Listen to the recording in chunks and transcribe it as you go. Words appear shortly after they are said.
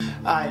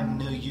I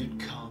knew you'd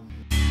come.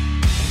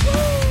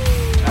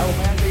 Oh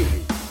man,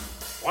 baby.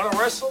 Wanna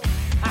wrestle? We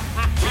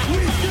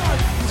got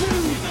 2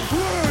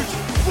 words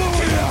for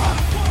ya!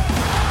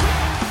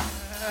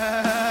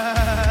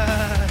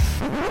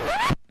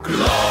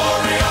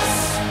 Glorious!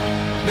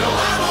 No,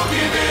 I won't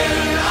give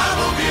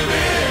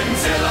in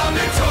till I'm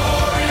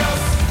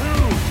victorious!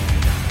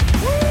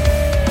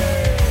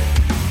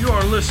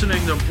 You're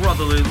listening to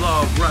Brotherly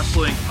Love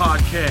Wrestling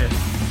Podcast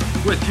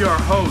with your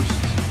hosts,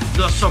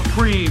 The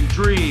Supreme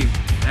Dream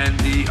and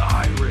the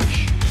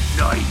Irish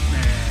Nightmare.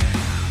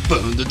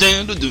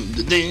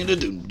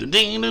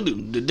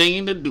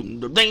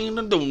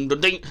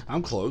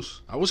 I'm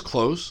close. I was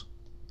close.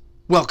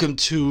 Welcome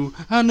to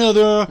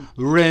another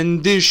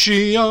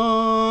rendition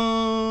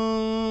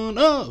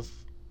of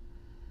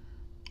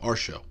our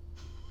show.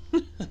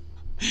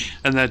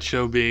 And that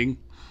show being?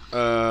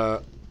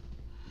 BLWP.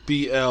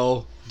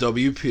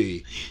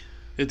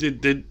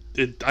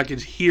 I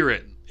could hear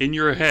it in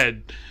your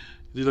head.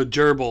 The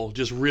gerbil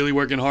just really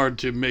working hard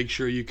to make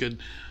sure you could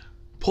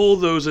pull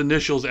those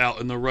initials out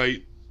in the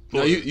right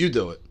No, you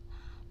do it.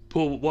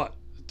 Pull what?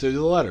 Do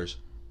the letters.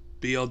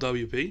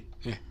 BLWP?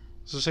 Yeah,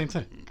 it's the same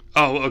thing.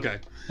 Oh, okay.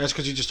 That's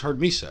because you just heard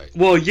me say.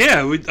 Well,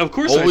 yeah, of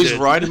course Always I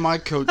did. riding my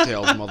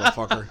coattails,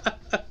 motherfucker.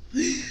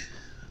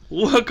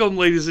 Welcome,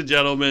 ladies and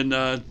gentlemen,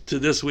 to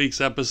this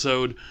week's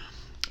episode.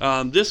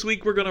 This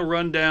week we're going to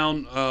run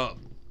down,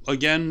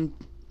 again,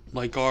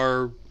 like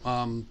our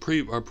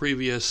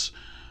previous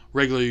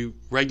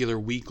regular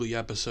weekly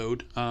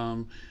episode,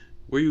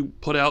 where you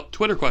put out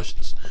Twitter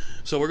questions.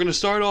 So we're going to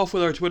start off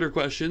with our Twitter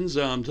questions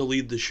to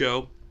lead the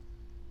show.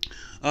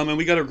 And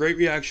we got a great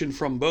reaction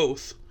from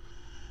both.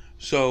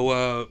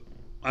 So,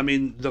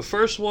 the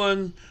first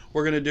one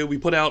we're going to do, we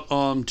put out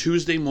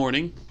Tuesday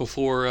morning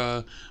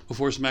before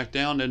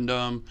SmackDown,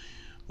 and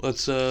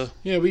let's...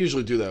 Yeah, we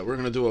usually do that. We're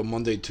going to do a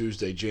Monday,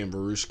 Tuesday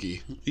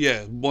Jamborooski.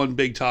 Yeah, one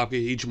big topic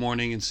each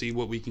morning and see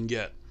what we can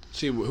get.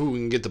 See who we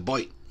can get to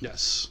bite.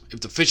 Yes. If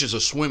the fishes are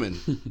swimming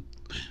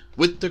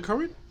with the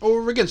current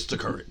or against the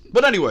current.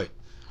 But anyway,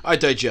 I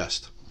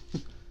digest.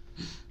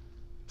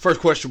 First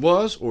question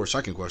was, or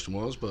second question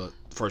was, but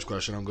first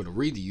question I'm going to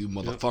read to you,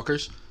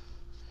 motherfuckers. Yep.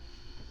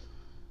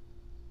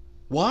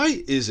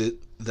 Why is it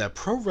that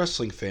pro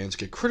wrestling fans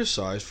get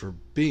criticized for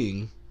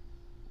being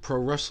pro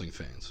wrestling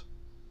fans?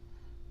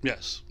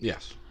 Yes.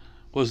 Yes.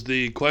 Was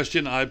the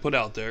question I put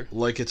out there.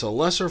 Like it's a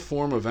lesser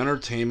form of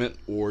entertainment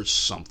or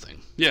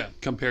something. Yeah,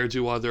 compared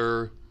to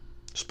other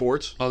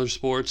sports,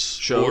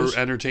 shows, or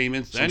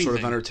entertainment, some anything. sort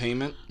of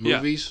entertainment,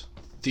 movies,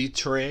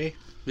 theatre.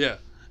 Yeah,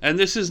 and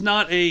this is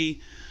not a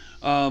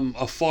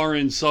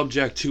foreign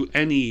subject to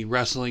any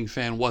wrestling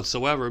fan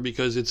whatsoever,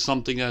 because it's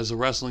something as a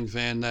wrestling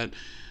fan that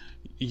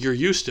you're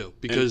used to,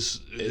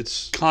 because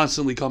it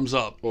constantly comes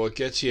up. Well, it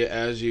gets you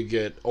as you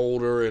get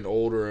older and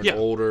older and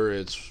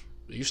older.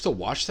 You still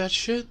watch that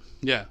shit?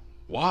 Yeah.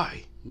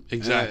 Why?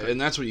 Exactly. And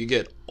that's what you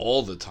get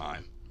all the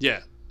time.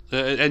 Yeah.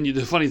 And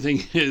the funny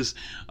thing is,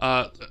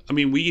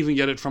 we even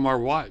get it from our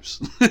wives.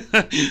 You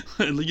know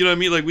what I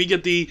mean? Like, we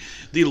get the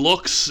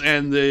looks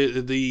and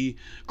the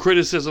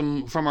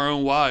criticism from our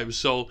own wives.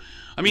 So,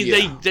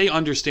 they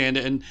understand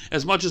it, and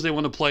as much as they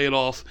want to play it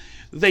off,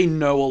 they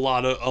know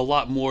a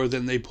lot more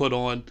than they put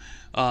on.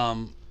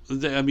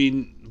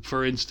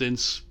 For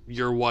instance,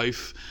 your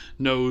wife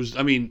knows.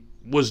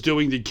 Was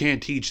doing the Can't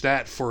Teach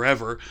That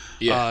forever.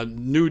 Yeah.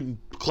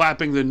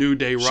 Clapping the New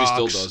Day Rocks. She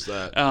still does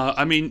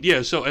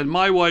that. So, and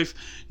my wife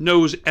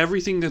knows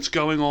everything that's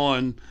going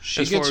on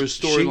as far as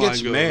storyline goes.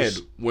 She gets mad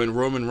when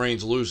Roman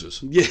Reigns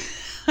loses. Yeah.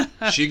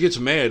 She gets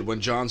mad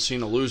when John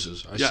Cena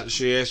loses. Yes.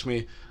 She asked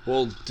me,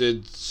 well,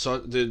 did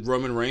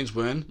Roman Reigns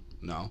win?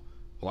 No.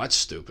 Well, that's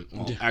stupid.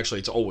 Well, actually,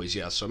 it's always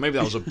yes, so maybe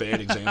that was a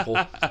bad example.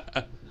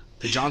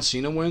 Did John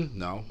Cena win?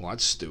 No. Well,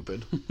 that's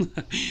stupid.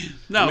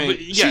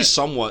 She's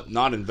somewhat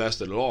not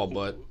invested at all,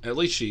 but at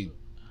least she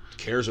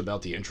cares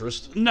about the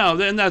interest. No,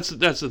 then that's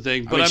the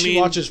thing. But she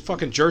watches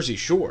fucking Jersey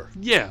Shore.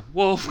 Yeah,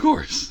 well, of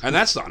course. And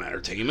that's not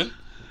entertainment.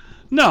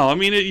 No,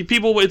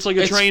 it's like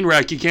a train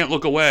wreck. You can't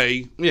look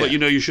away, yeah. But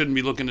you shouldn't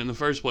be looking in the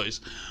first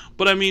place.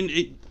 But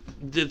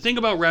the thing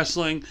about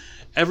wrestling,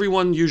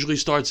 everyone usually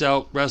starts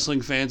out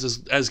wrestling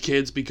fans as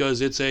kids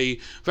because it's a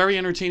very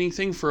entertaining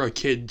thing for a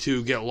kid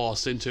to get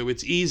lost into.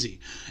 It's easy,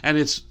 and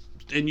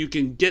you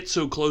can get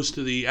so close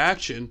to the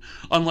action,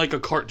 unlike a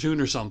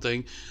cartoon or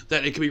something,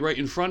 that it can be right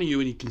in front of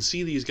you and you can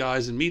see these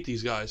guys and meet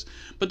these guys.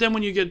 But then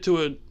when you get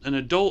to an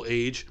adult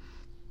age,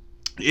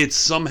 it's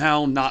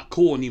somehow not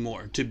cool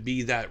anymore to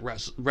be that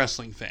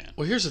wrestling fan.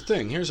 Well, here's the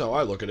thing. Here's how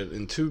I look at it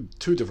in two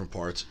different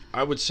parts.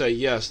 I would say,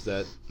 yes,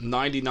 that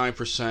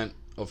 99%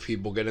 of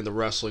people get into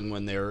wrestling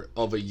when they're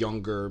of a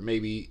younger,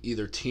 maybe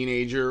either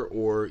teenager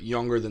or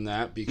younger than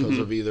that because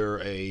of either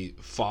a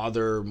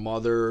father,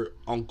 mother,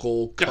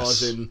 uncle,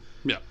 cousin,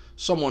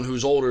 someone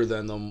who's older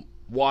than them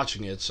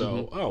watching it.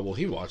 So,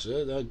 he watched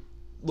it. That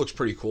looks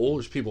pretty cool.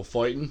 There's people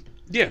fighting.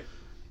 Yeah.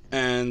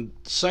 And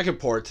second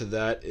part to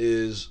that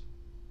is,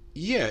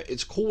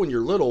 it's cool when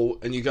you're little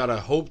and you gotta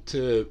hope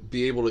to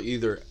be able to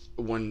either,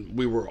 when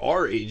we were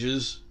our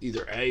ages,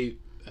 either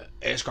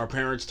ask our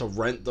parents to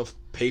rent the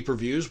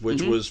pay-per-views, which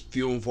Mm-hmm. was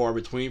few and far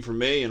between for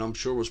me, and I'm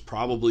sure was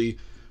probably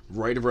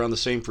right around the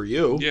same for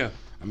you. Yeah.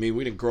 I mean,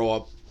 we didn't grow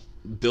up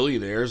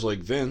billionaires like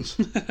Vince.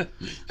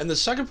 And the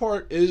second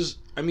part is,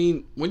 I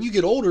mean, when you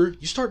get older,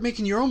 you start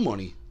making your own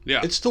money.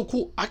 Yeah. It's still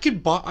cool. I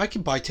could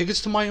buy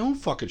tickets to my own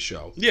fucking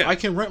show. Yeah. I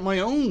can rent my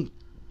own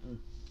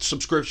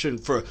subscription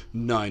for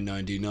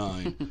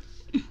 $9.99.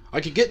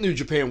 I could get New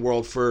Japan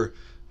World for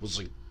was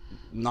like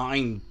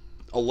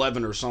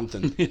 $9.11 or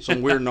something,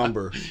 some weird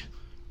number.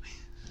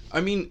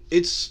 I mean,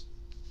 it's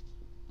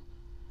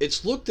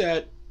looked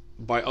at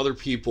by other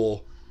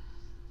people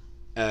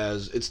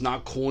as it's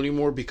not cool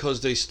anymore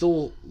because they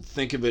still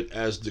think of it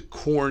as the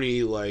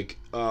corny, like,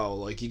 oh,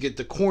 like you get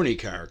the corny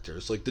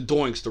characters, like the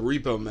Doinks, the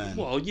Repo Men.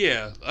 Well,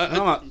 yeah.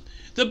 not-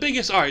 The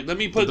biggest. All right, let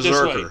me put it this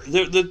way.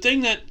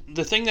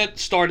 The thing that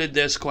started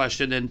this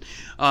question and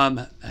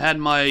had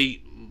my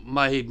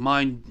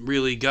mind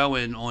really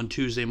going on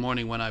Tuesday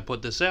morning when I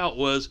put this out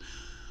was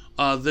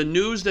the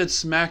news that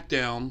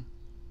SmackDown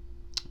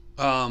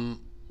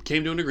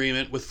came to an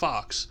agreement with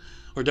Fox,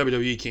 or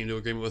WWE came to an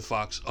agreement with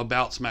Fox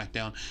about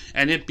SmackDown,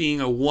 and it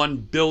being a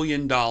 $1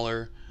 billion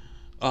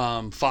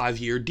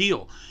 5-year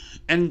deal.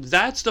 And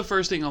that's the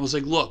first thing I was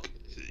like, look,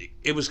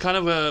 it was kind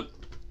of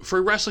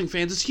for wrestling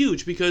fans, it's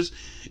huge because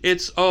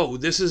it's,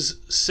 this is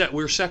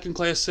we're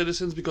second-class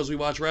citizens because we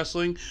watch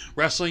wrestling.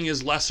 Wrestling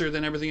is lesser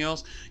than everything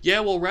else.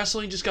 Yeah, well,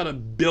 wrestling just got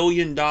 $1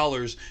 billion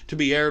to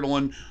be aired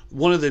on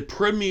one of the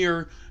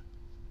premier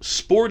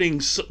sporting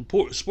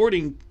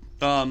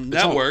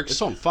networks.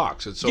 It's on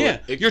Fox.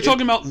 You're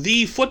talking about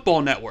the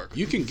football network.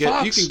 You can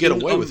get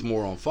away with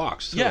more on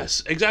Fox too.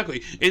 Yes,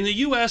 exactly. In the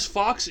U.S.,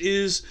 Fox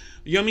is,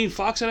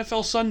 Fox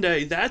NFL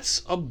Sunday.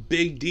 That's a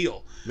big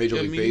deal.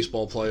 Major League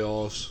Baseball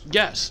playoffs.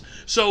 Yes.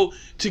 So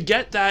to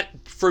get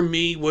that for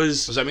me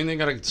was. Does that mean they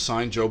got to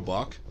sign Joe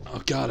Buck?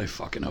 Oh God, I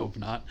fucking hope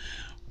not.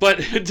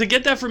 But to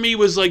get that for me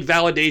was like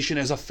validation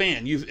as a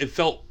fan. It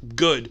felt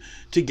good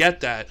to get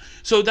that.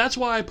 So that's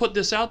why I put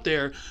this out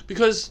there,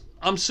 because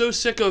I'm so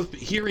sick of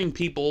hearing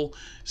people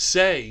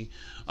say,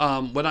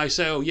 when I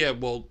say,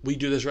 we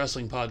do this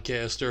wrestling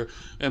podcast, or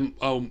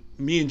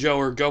me and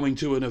Joe are going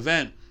to an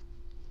event,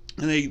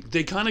 and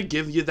they kind of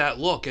give you that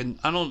look. And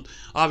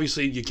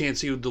obviously you can't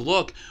see the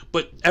look,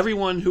 but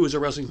everyone who is a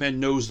wrestling fan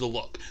knows the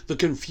look. The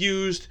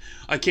confused,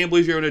 I can't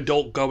believe you're an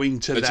adult going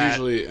to that. It's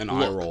usually an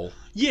eye roll.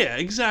 Yeah,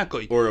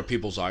 exactly. Or a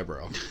people's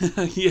eyebrow.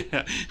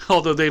 Yeah,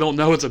 although they don't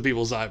know it's a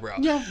people's eyebrow.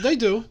 Yeah, they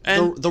do.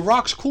 And the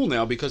Rock's cool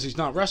now because he's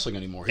not wrestling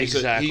anymore.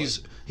 Exactly.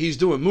 He's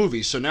doing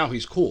movies, so now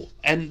he's cool.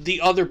 And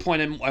the other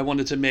point I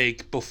wanted to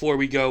make before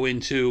we go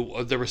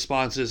into the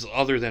responses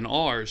other than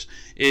ours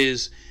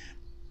is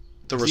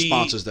the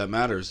responses that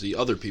matters, the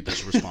other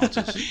people's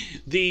responses.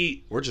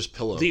 We're just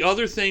pillows. The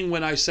other thing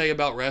when I say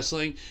about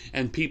wrestling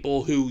and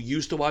people who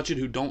used to watch it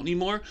who don't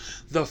anymore,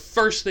 the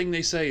first thing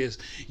they say is,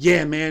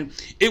 "Yeah, man,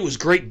 it was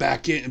great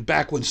back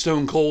when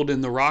Stone Cold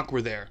and The Rock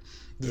were there."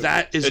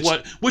 That is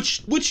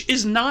which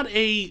is not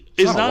a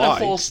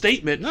false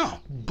statement. No.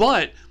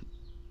 But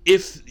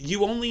if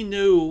you only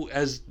knew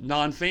as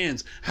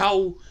non-fans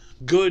how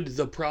good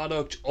the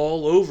product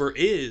all over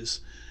is,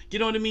 you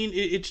know what I mean?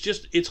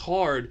 It's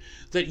hard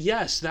that,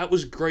 yes, that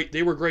was great.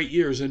 They were great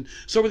years. And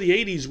so were the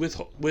 80s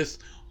with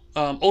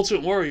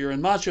Ultimate Warrior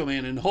and Macho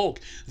Man and Hulk.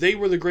 They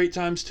were the great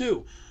times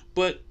too.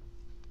 But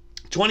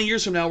 20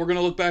 years from now, we're going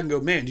to look back and go,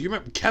 man, do you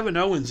remember Kevin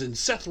Owens and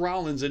Seth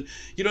Rollins and,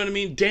 you know what I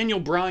mean, Daniel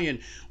Bryan?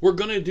 We're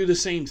going to do the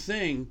same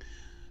thing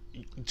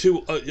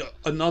to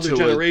another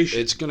generation.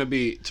 It's going to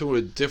be to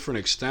a different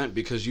extent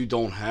because you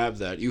don't have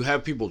that. You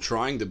have people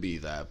trying to be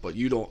that, but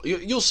you don't.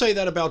 You'll say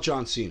that about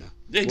John Cena.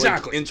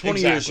 Exactly. Like in 20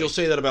 years, you'll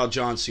say that about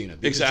John Cena.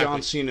 Because Exactly.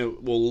 John Cena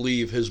will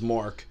leave his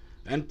mark,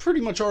 and pretty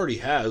much already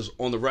has,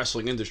 on the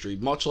wrestling industry,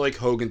 much like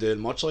Hogan did,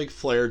 much like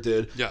Flair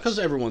did. Yes. Because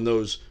everyone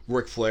knows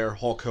Ric Flair,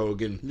 Hulk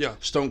Hogan, Yeah.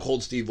 Stone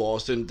Cold Steve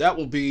Austin. That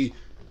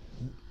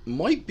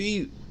might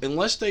be,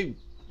 unless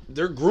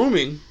they're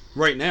grooming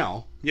right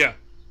now, Yeah.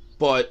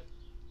 but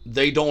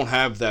they don't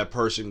have that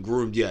person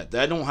groomed yet.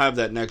 They don't have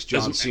that next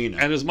John Cena.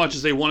 And as much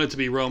as they want it to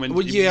be Roman,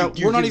 Well, yeah,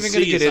 we're not even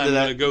going to get into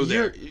that. Go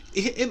there.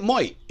 It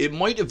might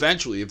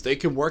eventually, if they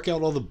can work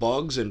out all the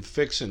bugs and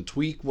fix and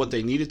tweak what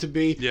they need it to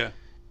be. Yeah.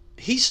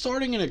 He's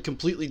starting in a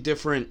completely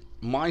different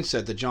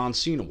mindset that John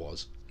Cena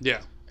was. Yeah.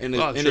 In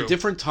a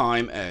different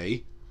time,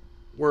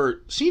 where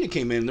Cena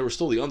came in, there was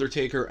still the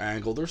Undertaker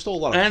angle. There was still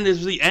a lot of... And it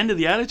was the end of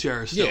the Attitude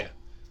Era still. Yeah.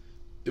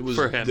 It was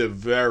for him. the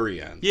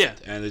very end. Yeah.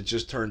 And it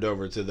just turned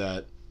over to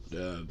that...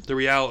 the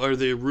reality, or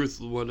the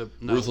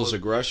ruthless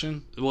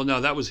aggression? Well,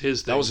 no, that was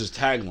his thing. That was his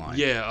tagline.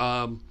 Yeah.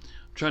 I'm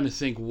trying to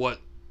think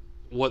what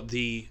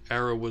the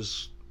era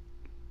was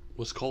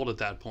called at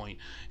that point.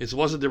 It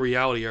wasn't the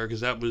reality era,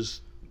 because that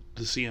was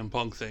the CM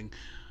Punk thing.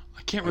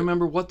 I can't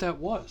remember what that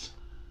was.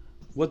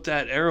 What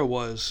that era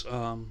was.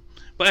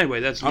 But But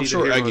anyway, that's I'm neither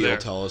sure here nor Eggy will there.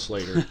 tell us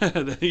later.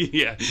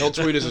 Yeah. He'll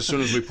tweet us as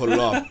soon as we put it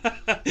up.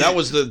 That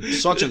was the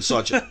such and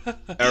such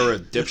era,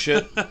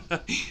 dipshit.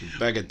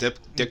 Bag of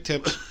dick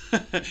tips.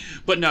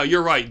 But no,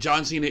 you're right.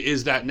 John Cena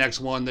is that next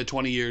one, the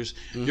 20 years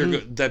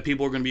that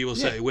people are going to be able to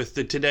say with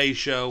the Today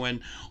Show and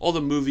all the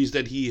movies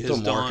that he has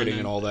done. The marketing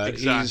and all that.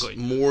 Exactly.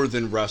 He's more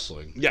than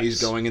wrestling. Yes.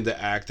 He's going into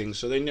acting.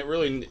 So they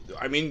really,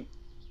 I mean,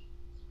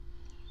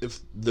 if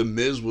The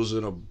Miz was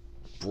in a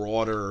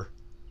broader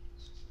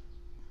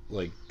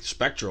like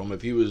spectrum,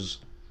 if he was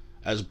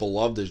as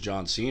beloved as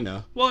John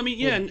Cena. Well, I mean,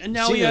 yeah, and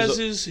now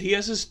Cena's he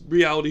has his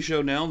reality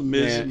show now.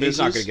 He's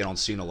not going to get on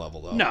Cena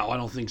level though. No, I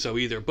don't think so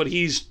either. But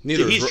he's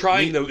Neither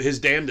trying his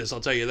damnedest. I'll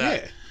tell you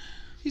that. Yeah,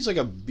 he's like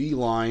a B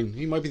line.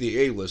 He might be the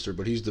A-lister,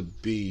 but he's the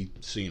B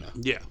Cena.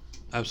 Yeah,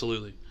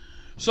 absolutely.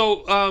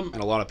 So,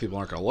 and a lot of people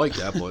aren't going to like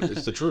that, but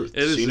it's the truth.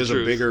 It is Cena's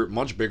the truth. a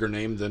much bigger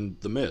name than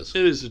The Miz.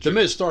 It is the truth. The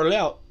Miz started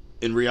out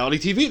in reality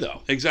TV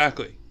though.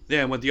 Exactly.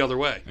 Yeah, and went the other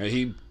way. And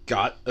he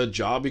got a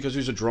job because he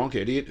was a drunk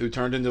idiot who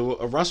turned into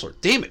a wrestler.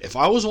 Damn it, if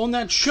I was on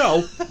that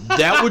show,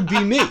 that would be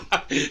me.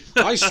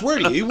 I swear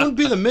to you, it wouldn't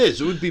be The Miz,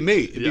 it would be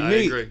me. It'd be me.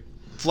 I agree.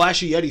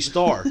 Flashy Eddie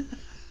Starr.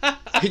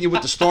 Hitting you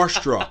with the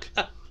Starstruck.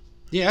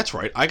 Yeah, that's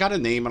right. I got a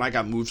name and I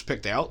got moves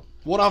picked out.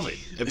 What of it?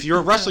 If you're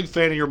a wrestling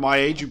fan and you're my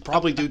age, you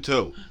probably do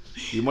too.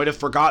 You might have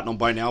forgotten them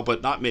by now,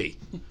 but not me.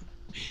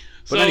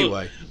 But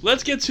anyway,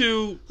 let's get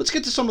to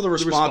some of the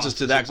responses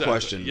to that exactly,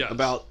 question yes.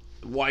 about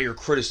why you're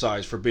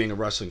criticized for being a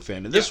wrestling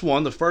fan. And this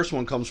one, the first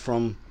one, comes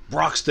from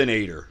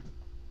Broxtonator.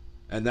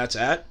 And that's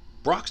at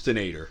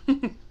Broxtonator,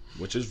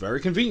 which is very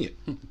convenient.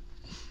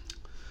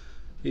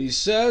 He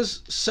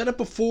says, said it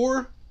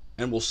before,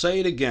 and we'll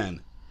say it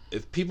again.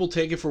 If people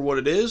take it for what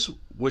it is,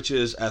 which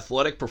is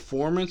athletic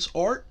performance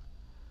art,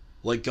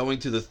 like going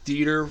to the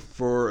theater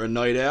for a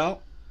night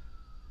out,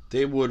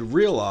 they would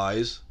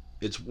realize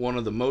it's one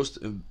of the most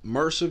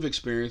immersive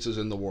experiences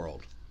in the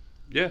world.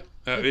 Yeah,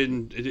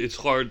 it's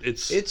hard.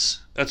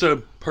 That's a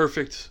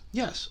perfect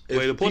yes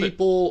way to put it. If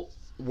people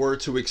were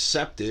to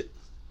accept it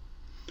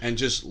and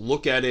just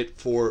look at it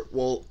for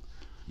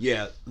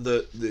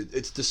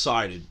it's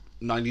decided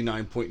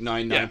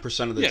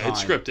 99.99% of the time. Yeah,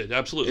 it's scripted.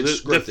 Absolutely,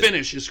 It's the scripted.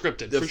 finish is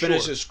scripted. The for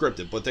finish sure. is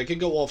scripted, but they can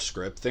go off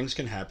script. Things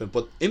can happen,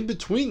 but in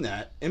between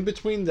that,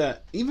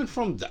 even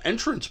from the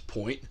entrance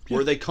point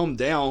where they come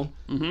down.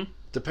 Mm-hmm.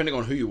 Depending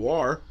on who you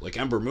are, like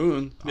Ember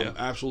Moon, I'm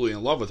absolutely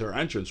in love with her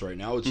entrance right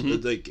now. It's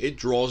like it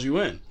draws you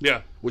in.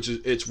 Yeah.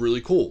 It's really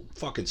cool.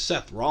 Fucking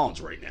Seth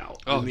Rollins right now.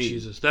 Oh, I mean,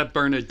 Jesus. That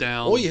Burn It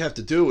Down. all you have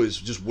to do is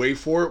just wait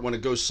for it when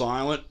it goes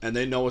silent and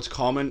they know it's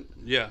coming.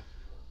 Yeah.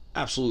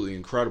 Absolutely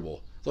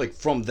incredible. Like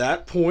from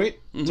that point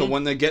to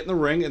when they get in the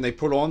ring and they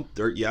put on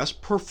their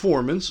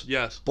performance.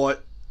 Yes.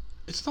 But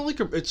it's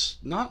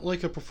not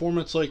like a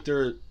performance like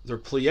they're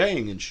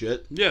playing and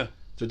shit. Yeah.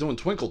 They're doing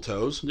twinkle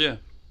toes. Yeah.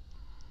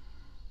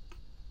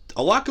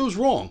 A lot goes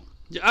wrong.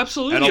 Yeah,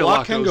 absolutely. And a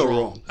lot can goes go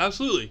wrong.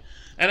 Absolutely.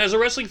 And as a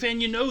wrestling fan,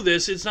 you know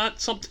this. It's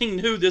not something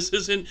new. This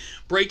isn't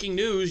breaking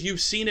news. You've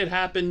seen it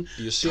happen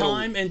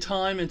time and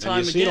time and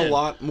time you've again. seen a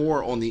lot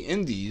more on the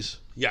indies.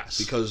 Yes.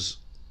 Because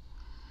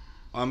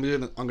I'm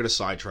gonna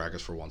sidetrack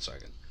us for 1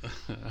 second.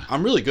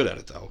 I'm really good at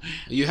it though.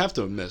 You have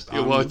to admit.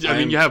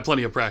 You have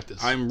plenty of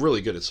practice. I'm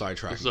really good at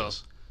sidetracking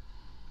us.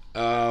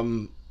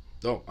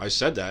 Oh, I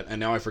said that, and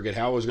now I forget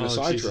how I was going to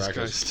sidetrack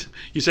us.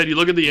 You said you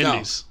look at the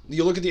indies. No,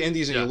 you look at the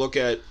indies and you look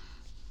at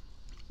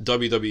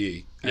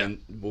WWE,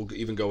 and we'll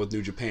even go with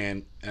New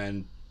Japan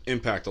and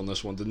Impact on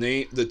this one.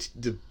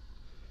 The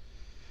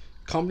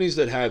companies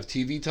that have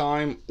TV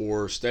time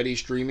or steady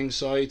streaming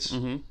sites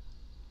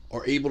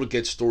are able to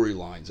get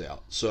storylines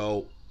out.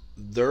 So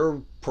their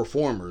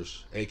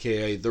performers,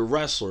 aka the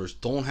wrestlers,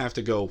 don't have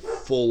to go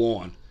full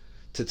on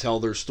to tell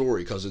their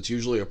story because it's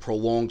usually a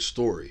prolonged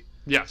story.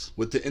 Yes.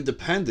 With the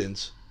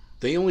independents,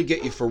 they only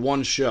get you for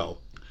one show.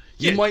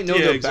 You might know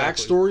their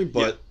backstory,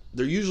 but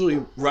they're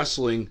usually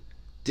wrestling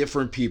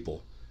different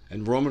people.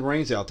 And Roman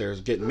Reigns out there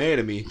is getting mad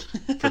at me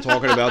for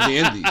talking about the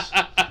indies.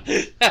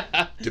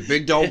 The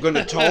big dog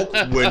gonna talk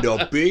when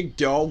the big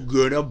dog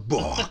gonna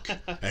bark.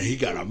 And he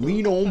got a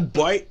mean old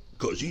bite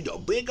because he's a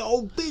big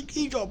old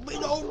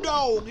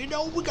dog. You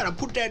know, we gotta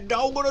put that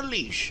dog on a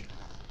leash.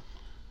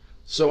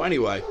 So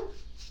anyway,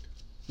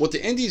 what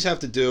the indies have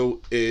to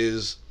do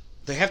is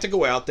they have to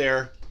go out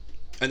there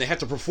and they have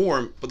to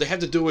perform, but they have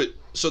to do it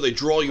so they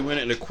draw you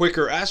in a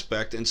quicker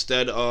aspect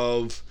instead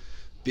of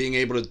being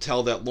able to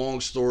tell that long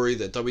story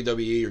that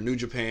WWE or New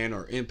Japan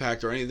or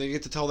Impact or anything. They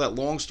get to tell that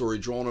long story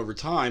drawn over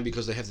time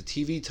because they have the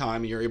TV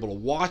time and you're able to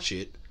watch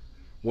it.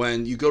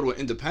 When you go to an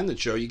independent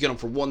show, you get them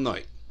for one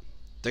night.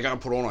 They got to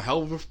put on a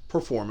hell of a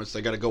performance.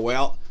 They got to go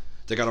out.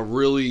 They got to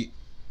really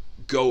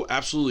go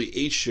absolutely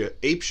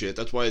ape shit.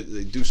 That's why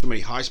they do so many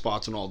high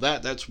spots and all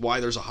that. That's why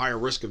there's a higher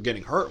risk of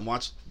getting hurt, and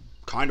that's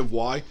kind of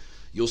why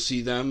you'll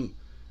see them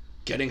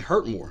getting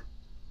hurt more.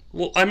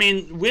 Well, I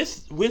mean,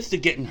 with the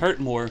getting hurt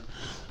more,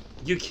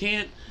 you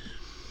can't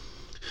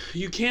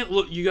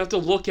look. You have to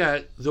look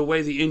at the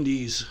way the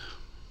indies,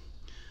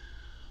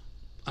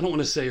 I don't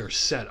want to say are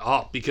set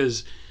up,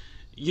 because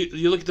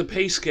you look at the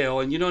pay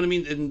scale, and you know what I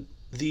mean, and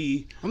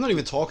I'm not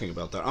even talking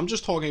about that. I'm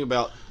just talking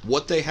about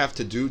what they have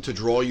to do to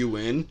draw you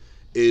in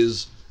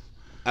is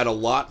at a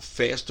lot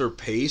faster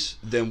pace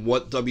than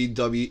what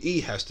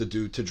WWE has to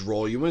do to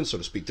draw you in, so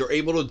to speak. They're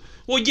able to...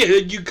 Well,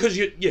 yeah, because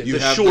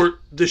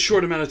the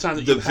short amount of time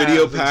that you have. The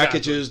video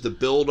packages, exactly. The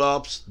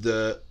build-ups,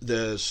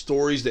 the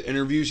stories, the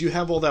interviews, you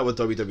have all that with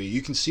WWE.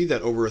 You can see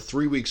that over a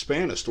 3-week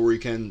span, a story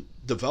can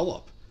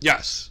develop.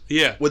 Yes,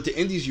 yeah. With the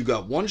indies, you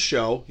got one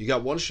show, you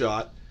got one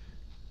shot.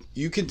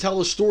 You can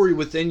tell a story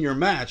within your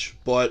match,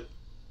 but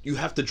you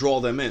have to draw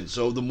them in.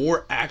 So the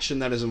more action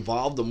that is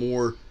involved, the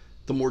more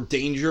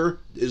danger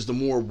is, the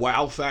more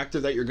wow factor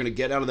that you're going to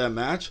get out of that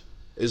match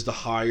is the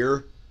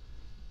higher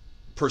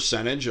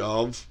percentage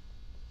of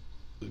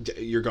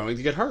you're going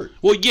to get hurt.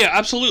 Well, yeah,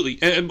 absolutely.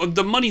 And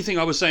the money thing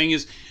I was saying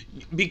is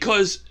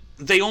because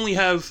they only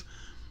have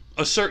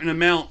a certain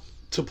amount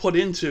to put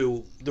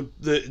into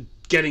the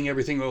getting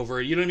everything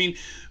over. You know what I mean?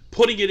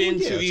 Putting it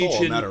into it's each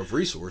all a matter of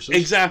resources.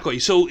 Exactly.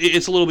 So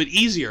it's a little bit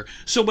easier.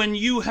 So when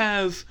you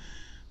have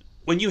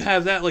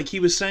that, like he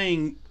was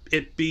saying,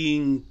 it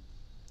being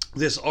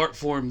this art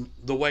form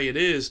the way it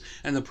is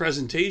and the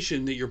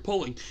presentation that you're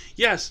pulling,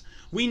 yes,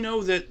 we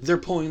know that they're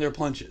pulling their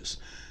punches,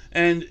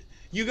 and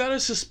you got to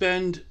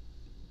suspend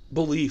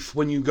belief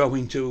when you go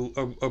into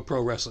a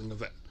pro wrestling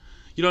event.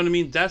 You know what I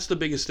mean? That's the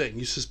biggest thing.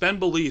 You suspend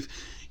belief.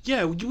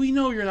 Yeah, we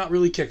know you're not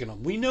really kicking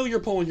them. We know you're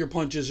pulling your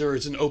punches, or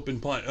it's an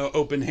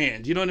open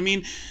hand. You know what I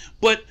mean?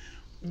 But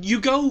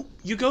you go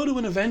to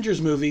an Avengers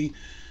movie.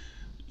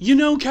 You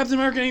know Captain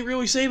America ain't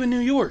really saving New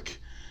York.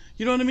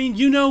 You know what I mean?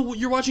 You know,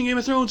 you're watching Game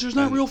of Thrones. There's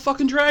not real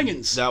fucking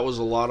dragons. That was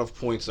a lot of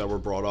points that were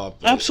brought up.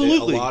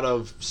 Absolutely.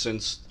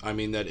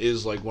 That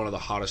is like one of the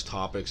hottest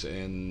topics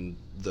in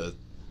the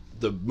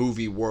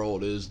movie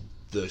world is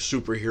the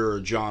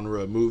superhero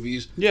genre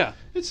movies. Yeah.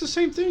 It's the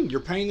same thing. You're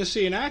paying to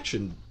see an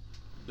action.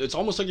 It's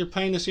almost like you're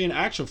paying to see an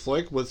action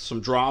flick with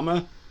some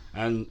drama,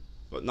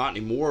 but not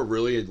anymore,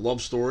 really. A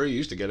love story. You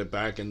used to get it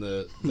back in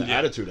the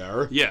Attitude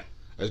Era. Yeah.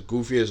 As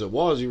goofy as it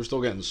was, you were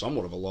still getting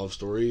somewhat of a love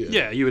story.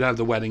 Yeah, you would have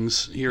the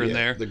weddings here and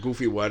there. The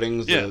goofy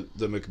weddings, the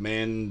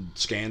McMahon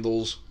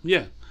scandals.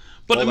 Yeah.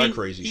 But all that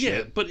crazy shit.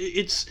 Yeah, but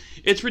it's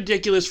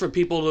ridiculous for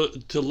people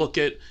to look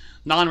at,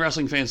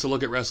 non-wrestling fans to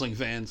look at wrestling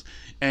fans,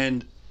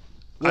 and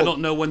I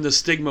don't know when the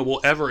stigma will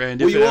ever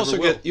end. Well,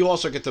 you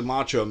also get the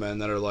macho men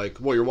that are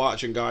like, well, you're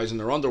watching guys in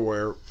their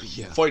underwear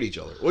fight each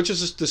other, which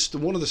is just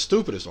one of the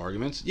stupidest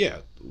arguments. Yeah,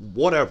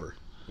 whatever.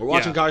 We're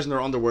watching guys in their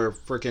underwear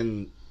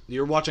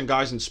You're watching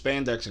guys in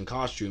spandex and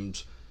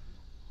costumes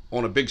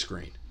on a big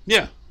screen.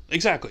 Yeah,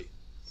 exactly.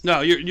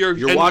 No,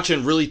 you're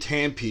watching really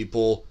tan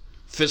people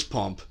fist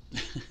pump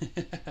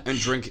and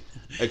drink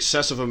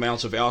excessive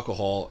amounts of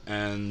alcohol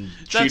and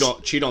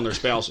cheat on their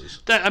spouses.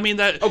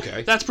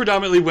 That's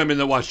predominantly women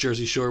that watch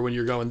Jersey Shore when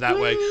you're going that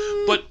way.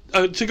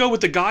 But to go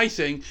with the guy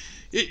thing,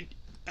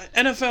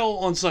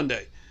 NFL on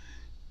Sunday,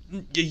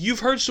 you've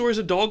heard stories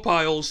of dog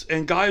piles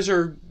and guys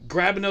are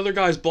grabbing other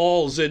guys'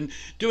 balls and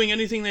doing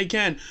anything they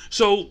can.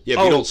 So you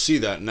don't see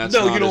that, and that's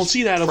not you don't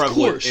see that, of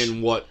course.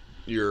 In what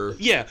you're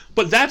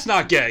but that's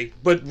not gay.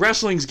 But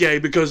wrestling's gay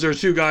because there's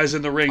two guys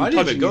in the ring touching each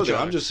other. I didn't even go there.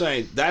 I'm just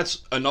saying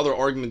that's another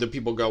argument that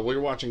people go, well,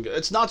 you're watching.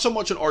 It's not so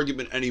much an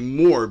argument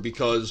anymore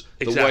because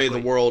the way the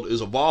world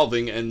is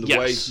evolving and the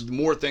way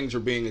more things are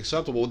being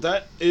acceptable.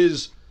 That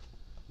is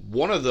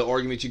one of the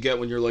arguments you get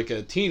when you're like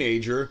a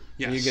teenager.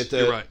 Yes, and you get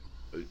you're right.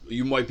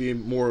 You might be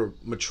more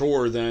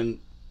mature than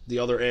the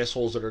other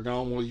assholes that are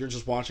going, well, you're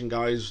just watching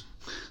guys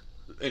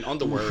in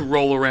underwear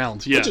roll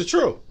around. Yeah, which is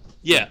true.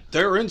 Yeah,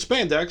 they're in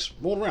spandex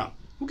rolling around.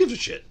 Who gives a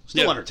shit?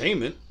 Still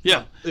entertainment.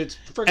 Yeah, it's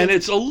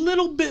a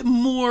little bit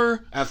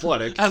more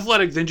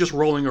athletic than just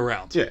rolling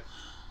around. Yeah.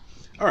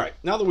 All right,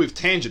 now that we've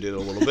tangented a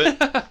little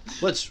bit,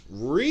 let's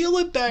reel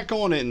it back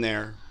on in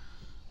there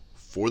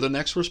for the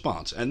next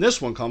response, and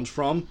this one comes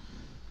from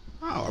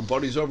our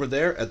buddies over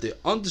there at the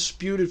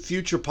Undisputed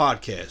Future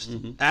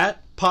Podcast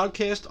at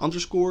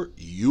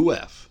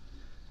podcast_UF.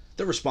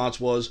 Their response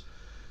was,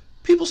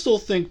 people still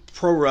think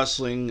pro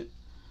wrestling...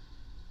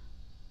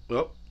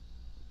 Well,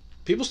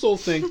 people still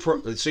think...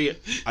 See,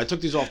 I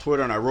took these off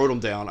Twitter and I wrote them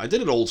down. I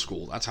did it old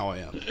school. That's how I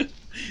am.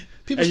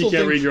 People still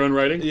can't read your own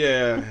writing?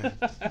 Yeah.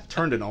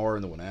 Turned an R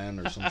into an N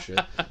or some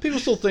shit. People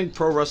still think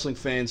pro wrestling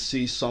fans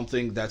see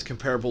something that's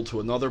comparable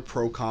to another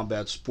pro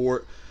combat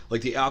sport,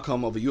 like the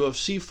outcome of a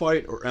UFC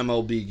fight or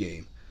MLB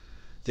game.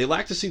 They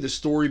lack to see the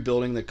story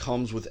building that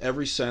comes with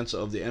every sense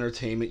of the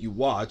entertainment you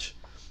watch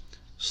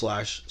 /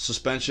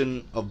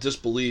 suspension of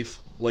disbelief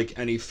like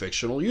any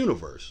fictional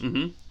universe,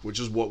 which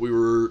is what we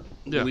were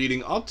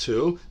leading up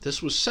to.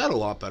 This was said a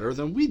lot better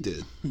than we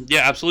did.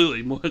 Yeah,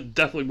 absolutely.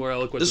 Definitely more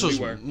eloquent than we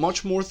were. This was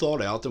much more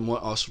thought out than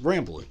us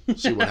rambling.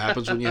 See what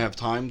happens when you have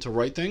time to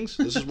write things?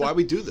 This is why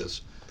we do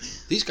this.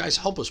 These guys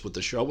help us with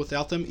the show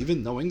without them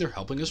even knowing they're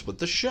helping us with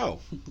the show.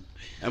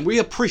 And we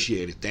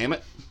appreciate it, damn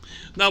it.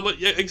 No, but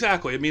yeah,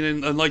 exactly. I mean,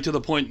 and like to the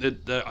point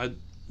that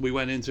we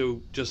went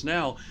into just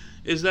now,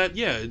 is that,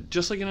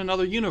 just like in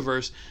another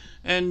universe,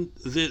 and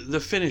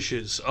the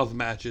finishes of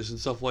matches and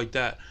stuff like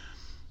that,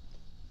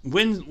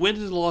 wins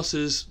and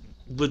losses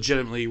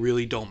legitimately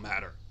really don't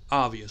matter.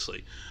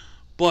 obviously.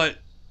 But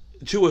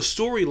to a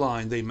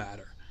storyline, they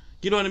matter.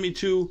 You know what I mean?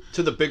 To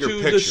the bigger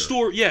picture. The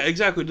story, yeah,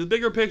 exactly. The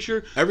bigger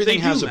picture. Everything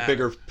they has do a matter.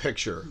 bigger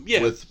picture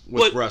Yeah, with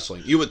but-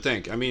 wrestling. You would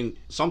think. I mean,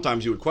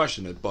 sometimes you would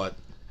question it, but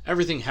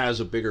everything has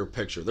a bigger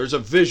picture. There's a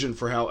vision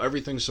for how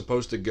everything's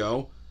supposed to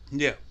go.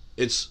 Yeah.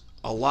 It's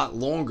a lot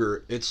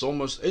longer. It's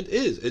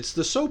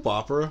the soap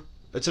opera.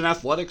 It's an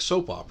athletic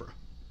soap opera.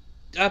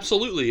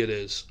 Absolutely, it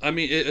is. I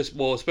mean, it's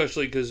well,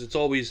 especially because that's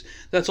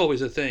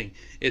always a thing.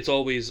 It's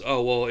always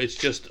it's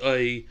just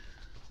a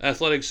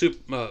athletic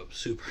super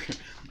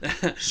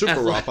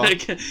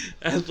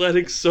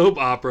athletic soap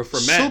opera for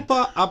men. Soap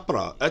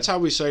opera. That's how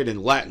we say it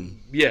in Latin.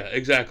 Yeah,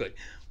 exactly.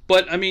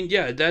 But I mean,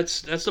 yeah,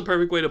 that's the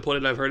perfect way to put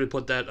it. I've heard it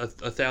put that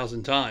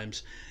 1,000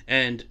 times.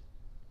 And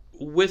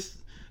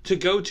to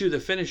go to the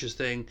finishes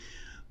thing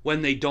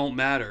when they don't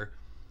matter,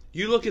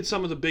 you look at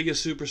some of the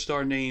biggest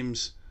superstar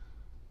names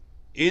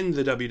in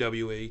the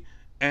WWE,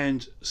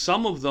 and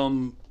some of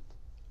them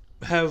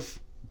have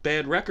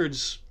bad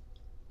records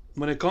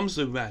when it comes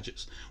to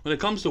matches, when it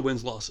comes to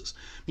wins, losses.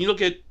 You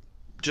look at,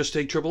 just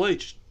take Triple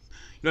H.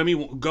 You know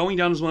what I mean? Going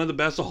down as one of the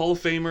best, a Hall of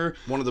Famer.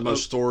 One of the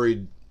most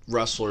storied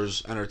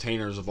wrestlers,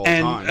 entertainers of all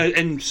time.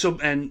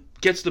 And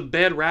gets the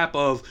bad rap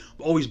of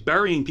always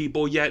burying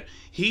people, yet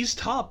he's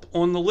top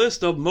on the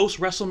list of most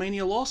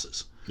WrestleMania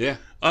losses. Yeah.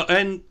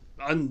 And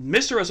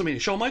Mr. WrestleMania,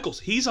 Shawn Michaels,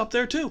 he's up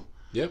there too.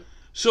 Yep.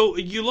 So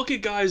you look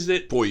at guys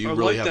that Boy, you are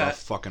really like have that. a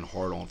fucking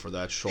hard on for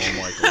that Shawn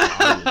Michaels.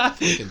 I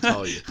will fucking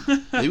tell you.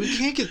 We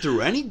can't get through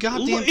any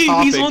goddamn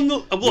topic He's on the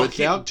look.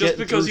 without Just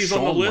getting because through he's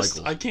on the Shawn list,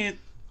 Michaels. I can't.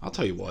 I'll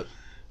tell you what.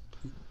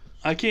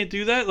 I can't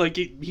do that. Like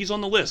he's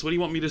on the list. What do you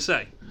want me to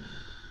say?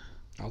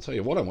 I'll tell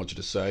you what I want you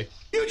to say.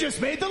 You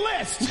just made the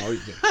list.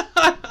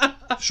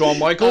 Oh, Shawn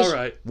Michaels? All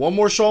right. One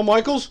more Shawn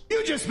Michaels?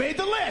 You just made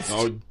the list.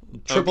 Oh,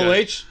 Triple Okay.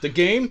 H, the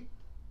game?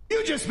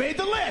 You just made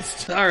the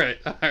list. All right,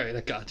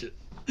 I got you.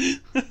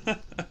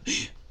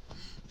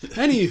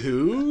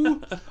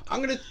 Anywho,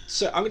 I'm gonna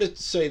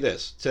say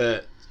this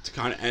to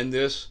kind of end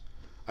this.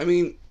 I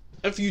mean,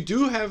 if you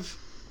do have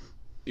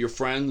your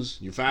friends,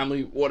 your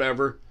family,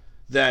 whatever,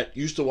 that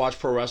used to watch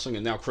pro wrestling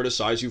and now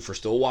criticize you for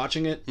still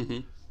watching it,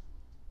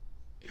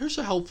 here's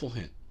a helpful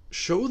hint: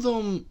 show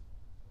them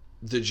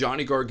the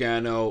Johnny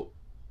Gargano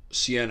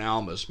Cien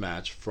Almas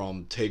match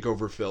from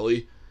Takeover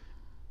Philly,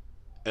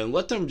 and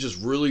let them just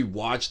really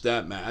watch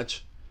that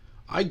match.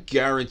 I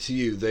guarantee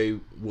you they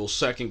will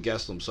second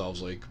guess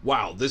themselves like,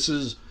 wow, this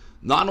is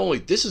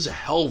a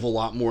hell of a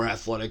lot more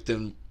athletic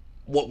than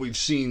what we've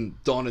seen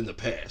done in the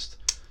past.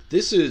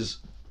 This is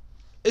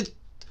it.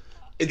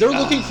 They're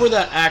looking for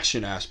that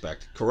action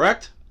aspect,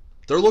 correct?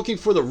 They're looking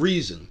for the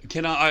reason.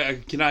 Can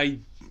I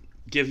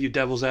give you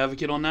devil's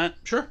advocate on that?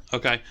 Sure.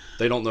 Okay.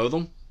 They don't know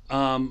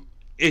them?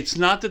 It's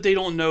not that they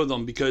don't know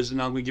them, because,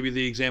 and I'm going to give you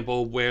the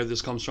example where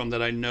this comes from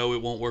that I know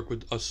it won't work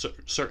with a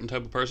certain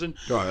type of person.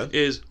 Go ahead.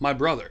 Is my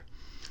brother.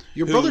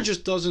 Your brother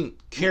just doesn't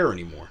care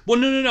anymore. Well,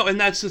 no. And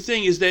that's the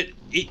thing, is that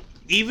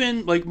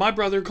even, like, my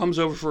brother comes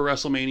over for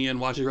WrestleMania and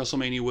watches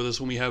WrestleMania with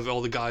us when we have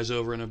all the guys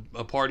over in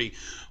a party.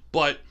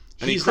 But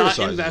And he he's not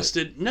criticizes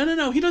invested.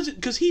 No, he doesn't,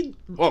 because he...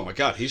 Oh my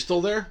God, he's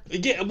still there?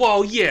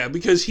 Yeah,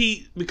 because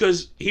he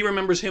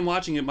remembers him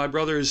watching it. My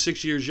brother is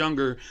 6 years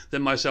younger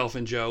than myself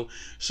and Joe,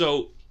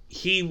 so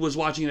he was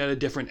watching it at a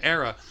different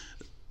era.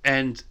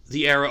 And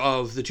the era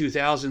of the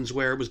 2000s,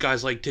 where it was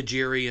guys like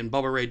Tajiri and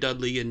Bubba Ray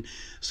Dudley and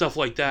stuff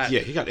like that. Yeah,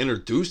 he got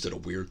introduced at a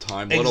weird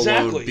time, let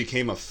Exactly. alone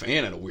became a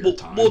fan at a weird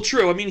time. Well,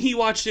 true. I mean, he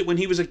watched it when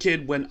he was a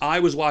kid, when I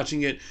was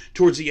watching it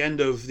towards the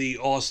end of the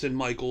Austin,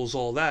 Michaels,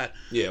 all that.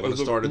 Yeah, when it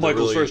The started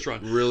Michaels' to first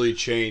run. really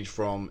change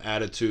from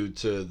Attitude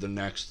to the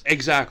next.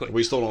 Exactly.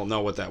 We still don't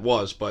know what that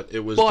was, but it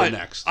was the But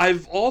next.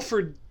 I've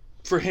offered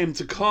for him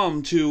to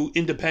come to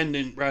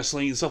independent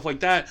wrestling and stuff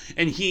like that,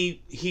 and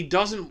he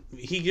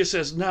just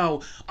says,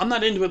 no, I'm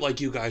not into it like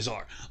you guys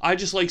are. I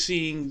just like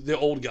seeing the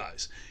old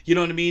guys. You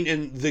know what I mean?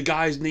 And the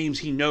guys' names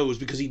he knows,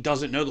 because he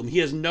doesn't know them. He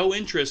has no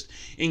interest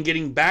in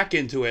getting back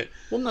into it.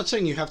 Well, I'm not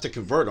saying you have to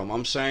convert them.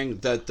 I'm saying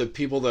that the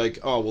people that, like,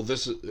 oh, well,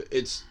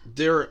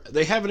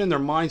 they have it in their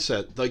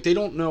mindset. Like, they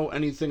don't know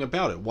anything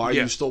about it. Why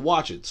Yeah. you still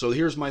watch it? So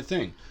here's my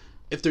thing.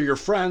 If they're your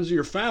friends or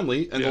your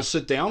family and Yeah. they'll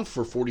sit down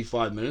for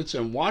 45 minutes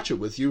and watch it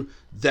with you,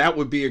 that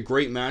would be a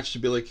great match to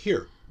be like,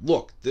 here,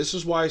 look, this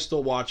is why I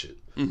still watch it.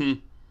 Mm-hmm.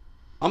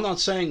 I'm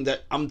not saying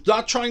that. I'm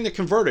not trying to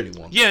convert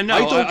anyone. Yeah, no, I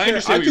don't care. I understand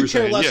what I you're could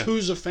care saying, less yeah.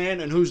 who's a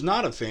fan and who's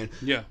not a fan.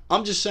 Yeah.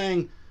 I'm just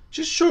saying,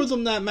 just show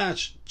them that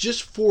match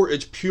just for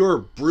its pure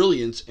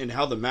brilliance in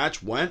how the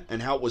match went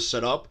and how it was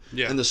set up,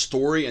 Yeah. and the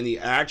story and the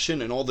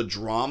action and all the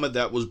drama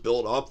that was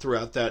built up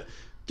throughout that.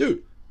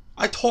 Dude,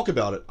 I talk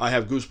about it. I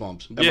have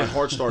goosebumps and Yeah. my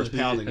heart starts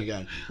pounding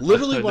again.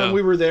 Literally, I when know.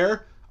 we were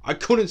there, I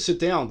couldn't sit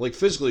down, like,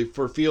 physically,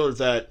 for fear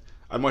that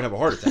I might have a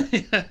heart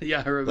attack.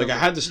 Yeah, I remember. Like,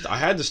 I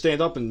had to stand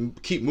up and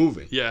keep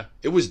moving. Yeah.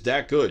 It was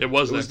that good. It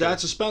was that that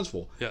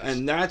suspenseful. Yes.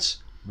 And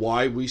that's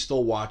why we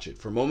still watch it,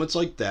 for moments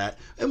like that.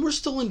 And we're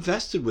still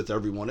invested with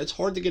everyone. It's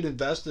hard to get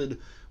invested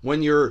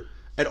when you're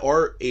at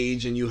our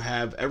age and you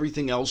have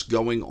everything else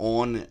going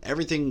on,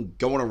 everything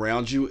going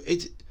around you.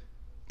 It's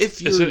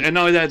if you're... And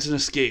not only that, it's an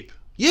escape.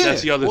 Yeah,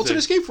 that's the other well, it's thing. an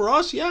escape for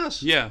us,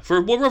 yes. Yeah,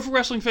 for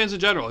wrestling fans in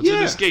general, it's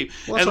an escape.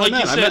 Well, that's and what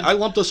like I meant. you said, I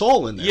lumped us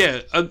all in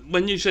there. Yeah,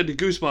 when you said the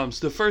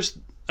Goosebumps, the first,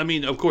 I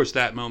mean, of course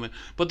that moment,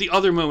 but the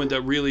other moment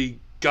that really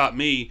got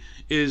me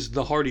is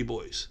the Hardy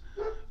Boys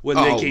when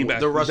they came back.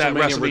 The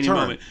WrestleMania return.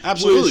 Moment.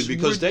 Absolutely,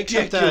 because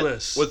ridiculous. They kept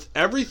that with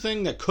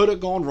everything that could have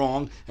gone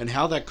wrong and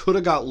how that could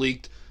have got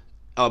leaked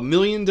a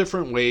million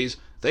different ways.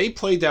 They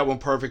played that one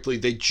perfectly.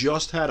 They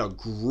just had a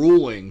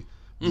grueling,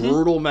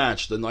 brutal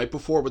match the night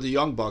before with the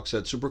Young Bucks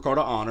at Supercard of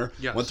Honor.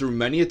 Yes. Went through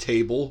many a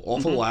table,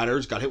 off of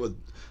ladders, got hit with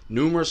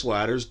numerous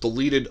ladders,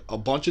 deleted a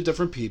bunch of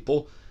different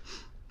people.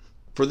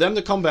 For them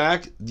to come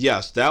back,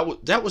 yes, that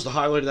was the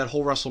highlight of that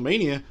whole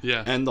WrestleMania.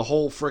 Yeah. And the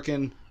whole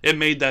freaking... It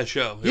made that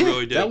show. It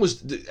really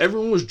did.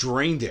 Everyone was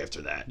drained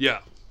after that. Yeah.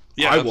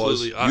 Yeah, I absolutely.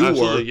 was. You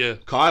absolutely, were. Yeah.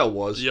 Kyle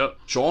was. Yep.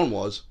 Sean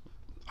was.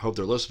 I hope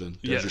they're listening.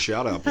 There's your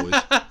shout out, boys.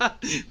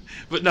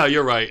 But no,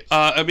 you're right.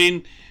 I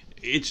mean,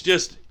 it's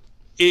just...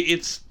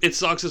 It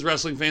sucks as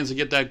wrestling fans to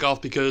get that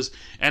gulf because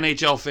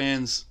NHL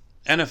fans,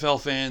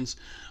 NFL fans,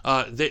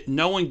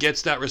 no one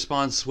gets that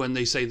response when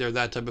they say they're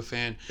that type of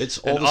fan. It's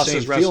all and the us same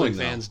as wrestling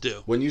feeling, fans though.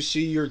 do. When you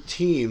see your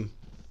team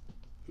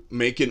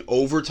make an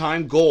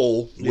overtime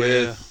goal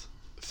with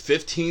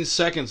 15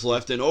 seconds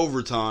left in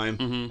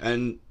overtime,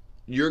 and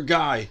your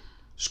guy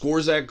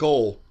scores that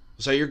goal.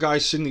 Say your guy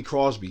Sidney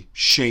Crosby.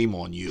 Shame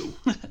on you.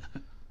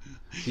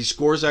 He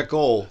scores that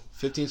goal.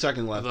 15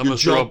 seconds left. I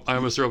almost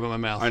threw up in my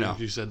mouth. I know.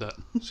 When you said that.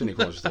 Sidney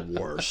Crosby's the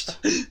worst.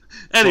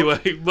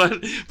 Anyway, but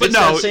It's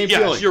no, that same yes,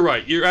 feeling. you're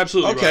right. You're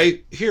absolutely right.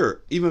 Okay,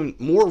 here, even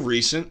more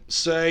recent,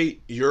 say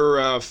you're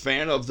a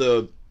fan of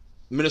the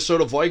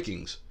Minnesota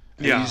Vikings,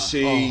 and you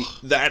see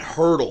that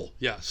hurdle,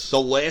 Yes. the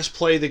last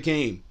play of the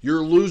game,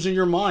 you're losing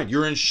your mind,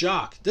 you're in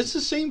shock. That's the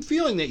same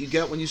feeling that you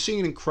get when you see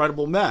an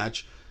incredible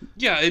match.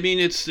 Yeah, I mean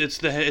it's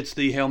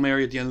the Hail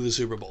Mary at the end of the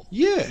Super Bowl.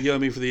 Yeah. You know what I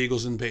mean, for the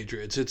Eagles and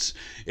Patriots.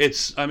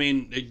 It's I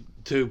mean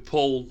to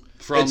pull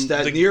from It's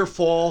that near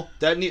fall.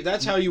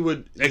 That's how you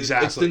would...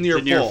 Exactly. It's the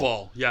near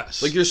fall.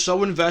 Yes. Like, you're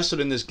so invested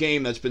in this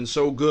game that's been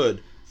so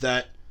good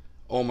that,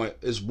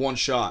 is one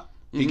shot.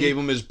 He gave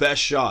him his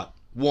best shot.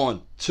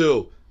 1,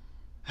 2.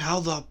 How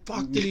the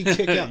fuck did he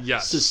kick out?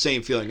 Yes. It's the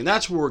same feeling. And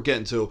that's where we're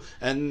getting to.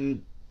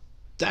 And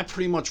that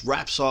pretty much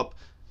wraps up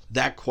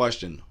that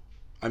question.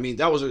 I mean,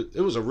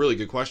 it was a really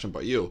good question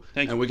by you.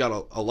 Thank you. And we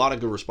got a lot of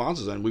good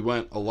responses, and we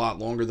went a lot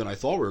longer than I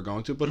thought we were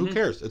going to, but who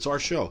cares? It's our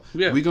show.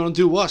 Yeah. We're going to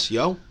do us,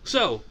 yo.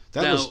 So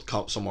That now,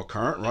 was somewhat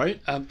current,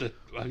 right?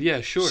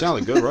 yeah, sure.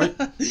 Sounded good, right?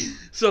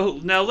 So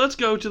now let's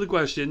go to the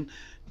question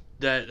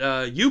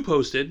that you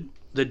posted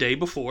the day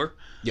before.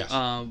 Yes.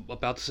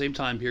 About the same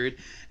time period.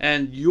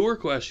 And your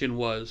question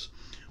was,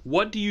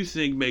 what do you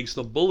think makes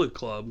the Bullet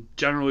Club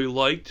generally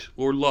liked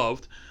or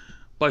loved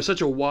by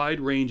such a wide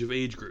range of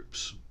age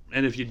groups?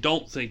 And if you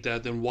don't think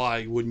that, then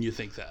why wouldn't you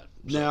think that?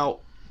 Now,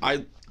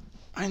 I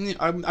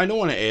don't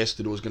want to ask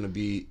that it was going to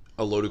be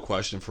a loaded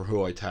question for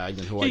who I tagged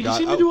and who I You got.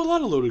 seem to do a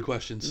lot of loaded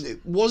questions.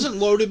 It wasn't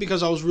loaded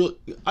because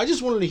I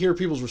just wanted to hear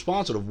people's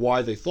response of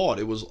why they thought.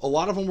 It was, a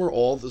lot of them were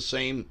all the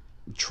same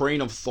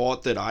train of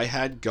thought that I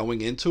had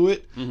going into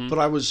it, but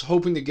I was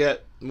hoping to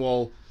get,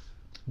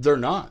 they're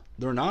not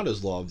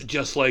as loved.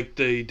 Just like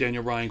the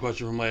Daniel Bryan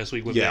question from last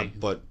week with me.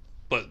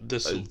 But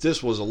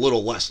this was a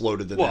little less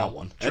loaded than that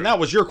one. True. And that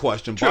was your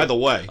question, by the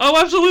way.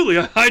 Oh,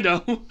 absolutely.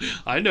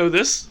 I know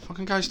this.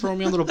 Fucking guy's throwing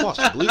me under the bus.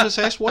 Believe this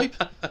ass wipe?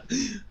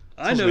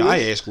 I know I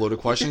this. ask loaded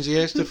questions. He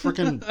asked if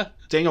freaking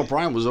Daniel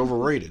Bryan was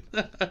overrated.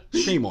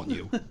 Shame on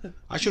you.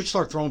 I should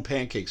start throwing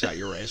pancakes at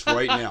your ass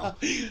right now.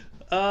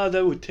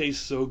 That would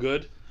taste so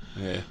good.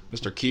 Yeah,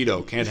 Mr.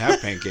 Keto can't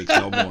have pancakes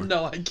no more.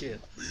 No, I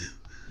can't.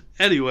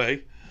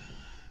 Anyway,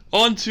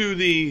 on to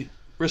the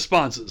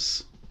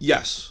responses.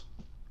 Yes.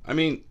 I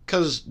mean,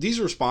 because these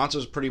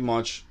responses pretty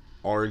much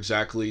are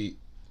exactly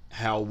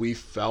how we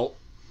felt.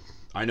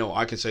 I know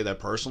I can say that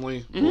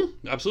personally.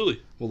 Mm-hmm.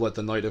 Absolutely. We'll let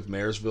the Knight of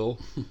Marysville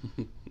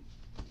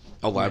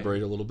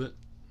elaborate a little bit.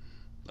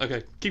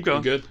 Okay, keep going.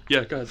 You good?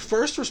 Yeah, go ahead.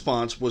 First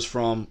response was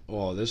from,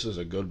 this is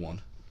a good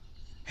one.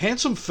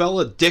 Handsome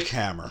fella Dick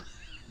Hammer.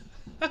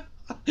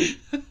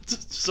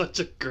 Such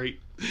a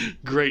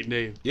great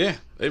name. Yeah,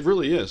 it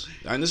really is.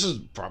 And this is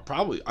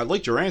probably, I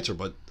liked your answer,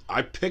 but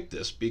I picked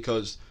this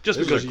because Just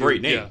this because is a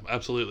great name. Yeah,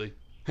 absolutely.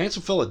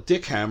 Handsome fella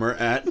Dick Hammer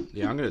at, I'm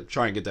going to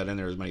try and get that in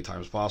there as many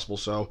times as possible.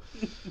 So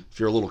if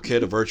you're a little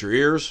kid, avert your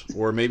ears,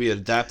 or maybe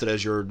adapt it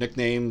as your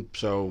nickname.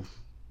 So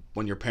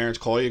when your parents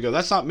call you, go,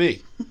 that's not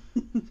me.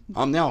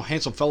 I'm now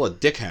handsome fella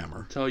Dick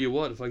Hammer. Tell you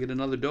what, if I get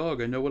another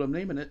dog, I know what I'm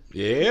naming it.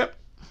 Yep.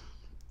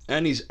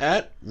 And he's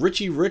at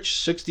Richie Rich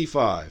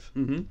 65.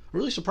 Mm-hmm.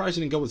 Really surprised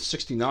he didn't go with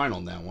 69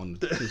 on that one,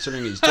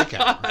 considering he's Dick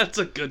Hammer. That's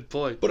a good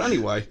point. But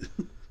anyway,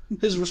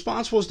 his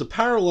response was the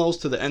parallels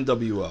to the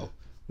NWO,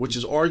 which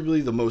is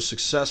arguably the most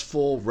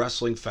successful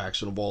wrestling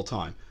faction of all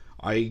time.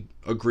 I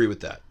agree with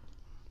that.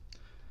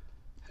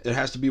 It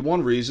has to be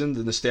one reason,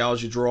 the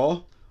nostalgia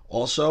draw.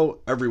 Also,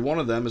 every one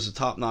of them is a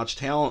top-notch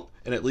talent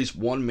in at least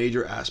one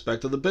major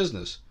aspect of the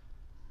business.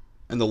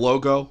 And the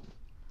logo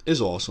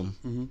is awesome.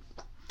 Mm-hmm.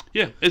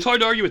 Yeah, it's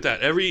hard to argue with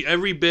that.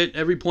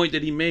 Every point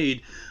that he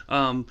made,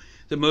 the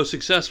most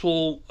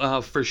successful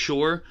for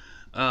sure.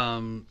 I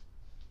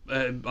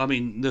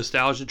mean,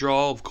 nostalgia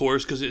draw, of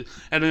course,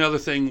 and another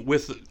thing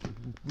with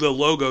the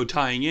logo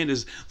tying in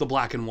is the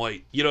black and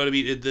white. You know what I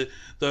mean?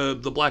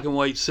 The black and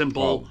white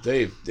simple. Oh,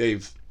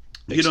 they've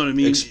you know what I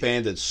mean?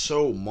 Expanded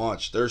so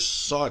much. They're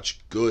such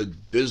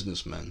good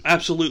businessmen.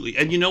 Absolutely.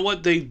 And you know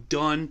what they've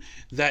done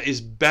that is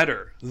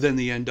better than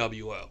the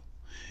NWO?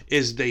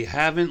 Is they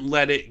haven't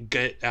let it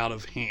get out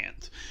of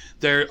hand.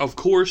 They, of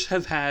course,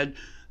 have had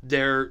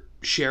their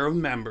share of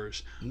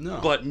members,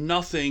 but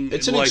nothing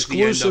it's an like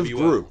exclusive the NWO.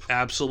 Group.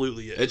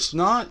 Absolutely is. It's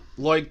not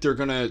like they're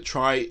going to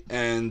try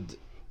and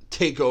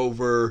take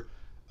over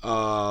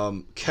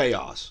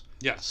Chaos.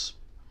 Yes.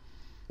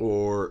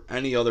 Or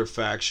any other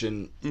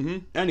faction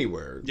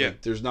anywhere. Yeah.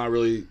 Like,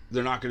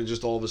 they're not going to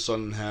just all of a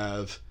sudden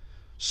have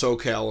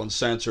SoCal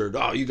Uncensored.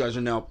 Oh, you guys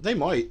are now. They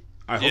might.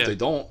 I hope they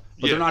don't.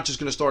 But they're not just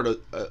going to start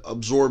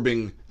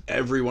absorbing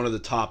every one of the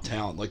top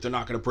talent. Like, they're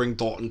not going to bring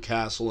Dalton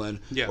Castle in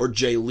or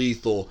Jay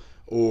Lethal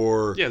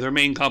or... Yeah, their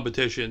main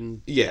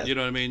competition. Yeah. You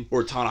know what I mean?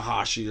 Or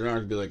Tanahashi. They're not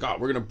going to be like, oh,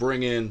 we're going to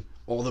bring in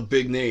all the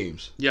big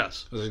names.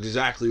 Yes. That's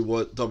exactly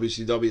what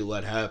WCW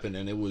let happen,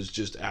 and it was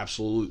just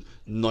absolute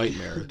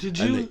nightmare. Did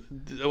you...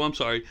 I'm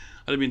sorry.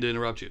 I didn't mean to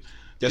interrupt you.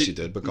 Yes, you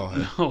did, but go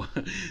ahead. No.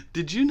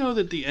 Did you know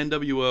that the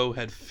NWO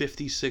had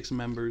 56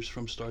 members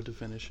from start to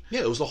finish?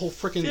 Yeah, it was the whole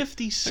freaking...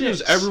 56. It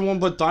was everyone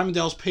but Diamond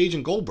Dallas Page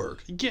and Goldberg.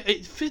 Yeah,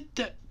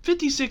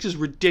 56 is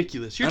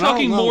ridiculous. You're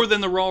talking more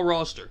than the Raw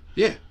roster.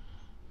 Yeah.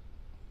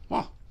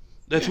 Wow.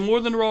 That's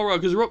more than the Raw roster,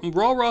 because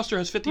Raw roster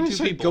has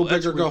 52 people. Go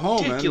big or go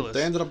home, ridiculous.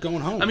 man. They ended up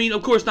going home. I mean,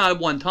 of course, not at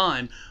one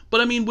time,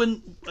 but I mean,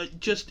 when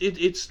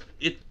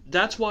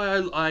that's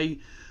why I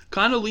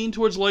kind of lean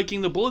towards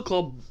liking the Bullet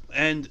Club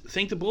and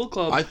think the Bullet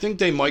Club. I think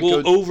they might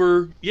go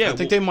over. Yeah, I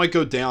think they might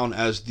go down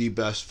as the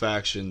best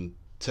faction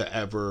to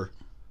ever.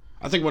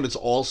 I think when it's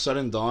all said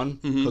and done,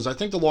 because I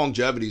think the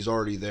longevity is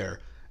already there,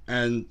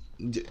 and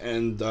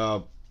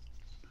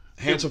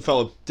handsome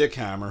fella Dick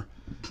Hammer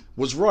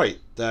was right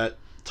that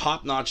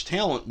top-notch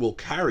talent will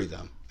carry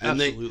them.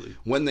 And absolutely.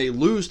 When they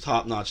lose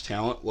top-notch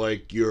talent,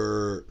 like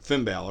your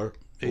Finn Balor,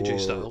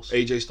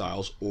 AJ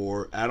Styles,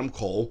 or Adam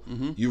Cole,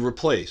 you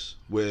replace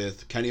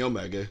with Kenny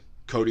Omega,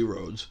 Cody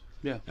Rhodes,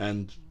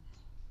 and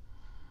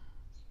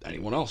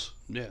anyone else.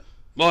 Yeah.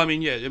 Well, I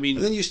mean, and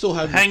then you still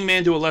have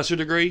Hangman to a lesser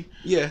degree.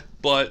 Yeah.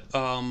 But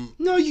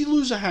no, you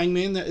lose a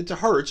Hangman, it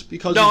hurts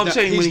because no, I'm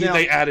saying when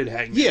they added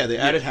Hangman. Yeah, they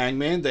added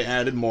Hangman, they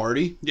added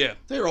Marty. Yeah.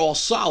 They're all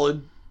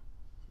solid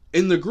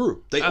in the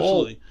group. They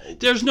absolutely.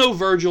 There's no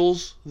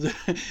Virgils. There's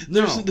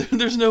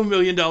no $1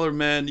 Million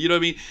Men. You know what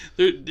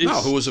I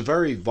mean? Who was a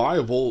very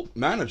viable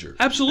manager.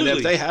 Absolutely. And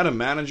if they had a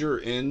manager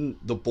in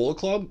the Bullet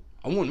Club,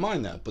 I wouldn't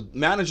mind that. But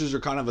managers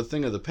are kind of a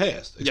thing of the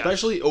past,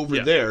 especially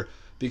over there,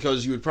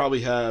 because you would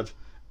probably have,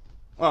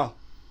 well,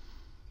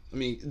 I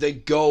mean, they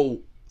go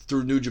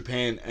through New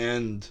Japan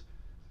and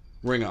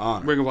Ring of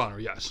Honor. Ring of Honor,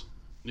 yes.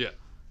 Yeah.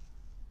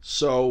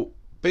 So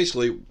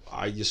basically,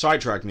 you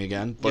sidetracked me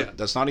again, but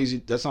that's not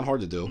easy. That's not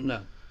hard to do.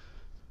 No.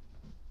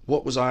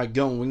 What was I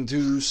going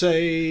to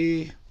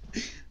say?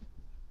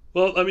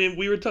 Well, I mean,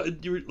 you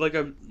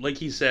were like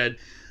he said,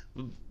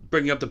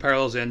 bringing up the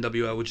parallels to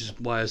NWO, which is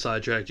why I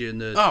sidetracked you in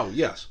the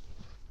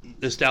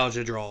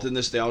nostalgia draw. The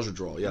nostalgia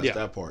draw, yes,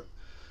 that part.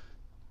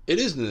 It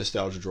is the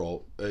nostalgia draw.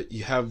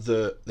 You have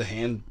the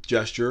hand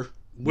gesture,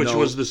 which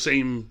was the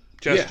same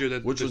gesture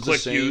that which the was Click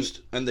the same,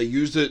 used, and they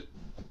used it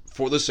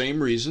for the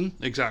same reason.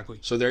 Exactly.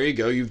 So there you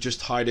go. You've just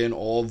tied in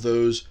all of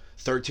those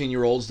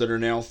 13-year-olds that are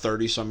now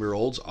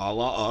 30-some-year-olds, a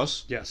la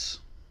us. Yes.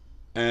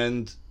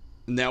 And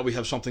now we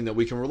have something that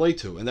we can relate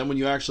to. And then when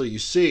you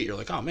see it, you're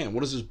like, oh man,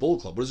 what is this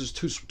Bullet Club? What is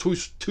this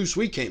Too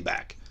Sweet came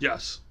back?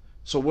 Yes.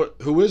 So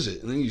who is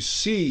it? And then you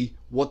see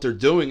what they're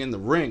doing in the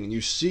ring, and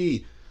you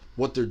see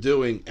what they're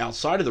doing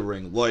outside of the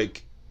ring.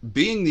 Like,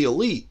 being the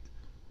Elite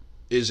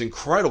is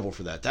incredible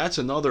for that. That's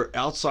another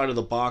outside of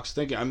the box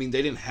thinking. I mean,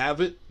 they didn't have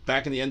it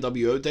back in the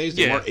NWO days.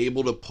 They weren't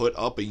able to put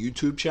up a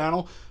YouTube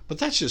channel, but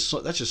that's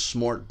just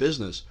smart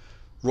business.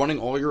 Running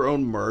all your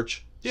own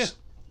merch,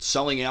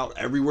 selling out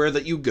everywhere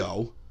that you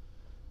go.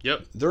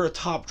 Yep. They're a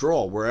top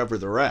draw wherever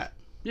they're at.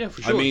 Yeah,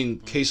 for sure. I mean,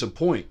 case in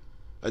point.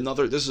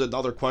 This is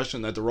another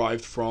question that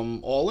derived from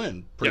All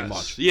In, pretty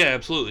much. Yeah,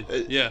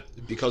 absolutely.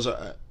 Because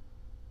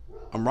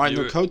I'm riding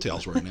their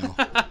coattails right now.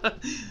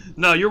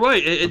 No, you're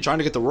right. I'm trying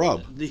to get the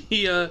rub.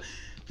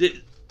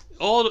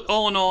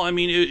 All in all, I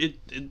mean,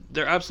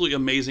 they're absolutely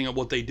amazing at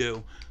what they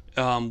do.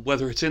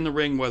 Whether it's in the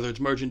ring, whether it's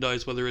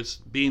merchandise, whether it's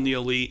being the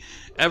Elite,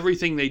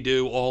 everything they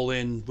do, All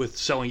In, with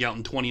selling out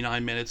in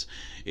 29 minutes,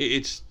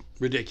 it's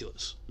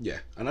ridiculous. Yeah,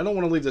 and I don't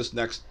want to leave this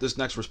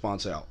next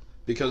response out,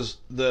 because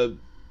the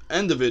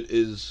end of it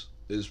is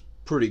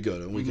pretty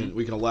good, and we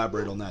can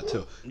elaborate on that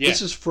too. Yeah.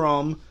 This is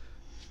from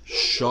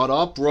Shut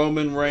Up,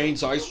 Roman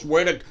Reigns. I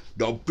swear to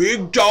the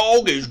big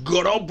dog is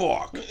gonna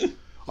bark.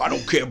 I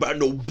don't care about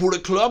no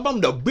Bullet Club. I'm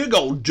the big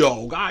old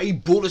dog. I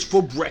eat bullets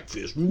for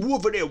breakfast.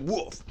 Woof it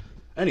woof.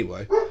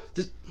 Anyway,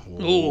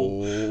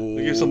 Oh,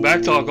 we get some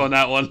back talk on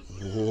that one.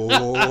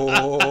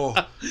 Oh,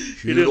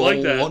 you didn't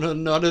like don't that. want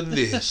none of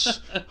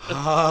this.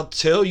 I'll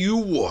tell you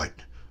what.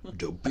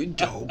 The big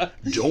dog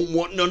don't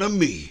want none of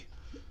me.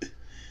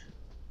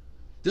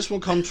 This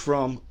one comes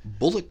from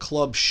Bullet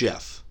Club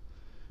Chef,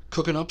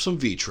 cooking up some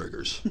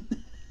V-triggers.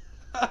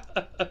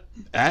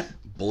 At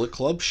Bullet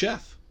Club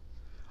Chef.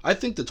 I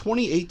think the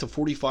 28 to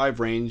 45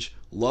 range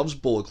loves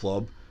Bullet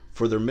Club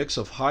for their mix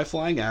of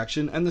high-flying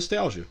action and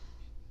nostalgia.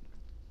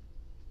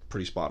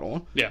 Pretty spot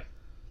on. Yeah.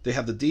 They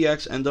have the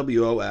DX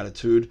NWO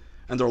attitude,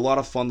 and they're a lot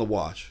of fun to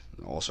watch.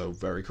 Also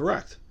very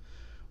correct.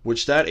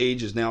 Which that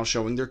age is now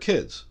showing their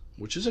kids.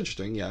 Which is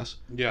interesting, yes.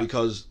 Yeah.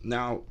 Because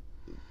now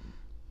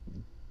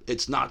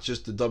it's not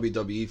just the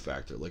WWE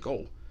factor. Like,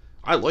 oh,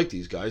 I like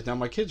these guys. Now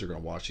my kids are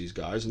going to watch these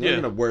guys, and they're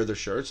going to wear their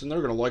shirts, and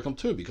they're going to like them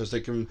too, because they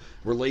can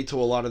relate to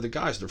a lot of the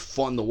guys. They're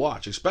fun to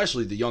watch,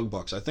 especially the Young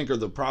Bucks. I think are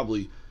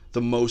probably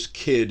the most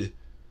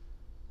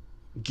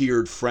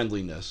kid-geared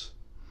friendliness.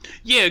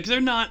 Yeah, because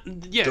they're not.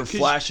 Yeah, they're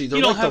flashy. They're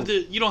you don't like have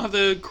you don't have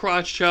the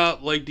crotch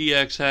chop like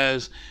DX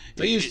has.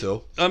 They used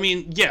to. I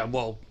mean, yeah.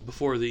 Well,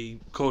 before the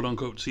quote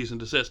unquote cease and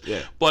desist.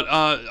 Yeah. But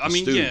I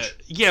mean, Stooge.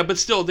 yeah. But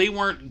still, they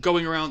weren't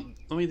going around.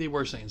 I mean, they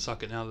were saying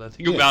 "suck it" now that I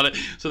think about it.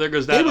 So there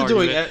goes that They were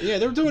argument.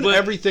 they were doing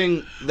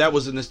everything that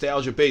was a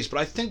nostalgia base. But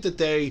I think that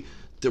they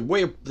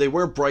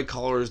wear bright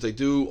colors. They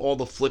do all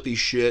the flippy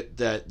shit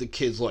that the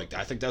kids like.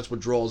 I think that's what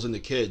draws in the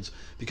kids,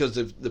 because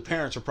the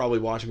parents are probably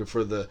watching it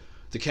for the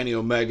Kenny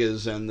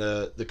Omegas and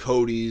the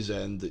Codys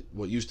and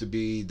what used to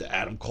be the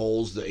Adam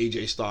Coles, the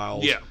AJ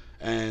Styles,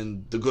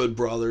 and the Good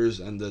Brothers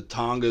and the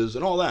Tongas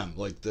and all them.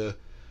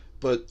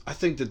 But I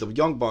think that the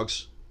Young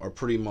Bucks are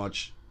pretty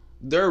much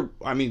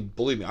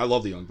believe me, I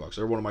love the Young Bucks.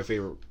 They're one of my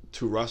favorite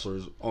two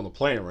wrestlers on the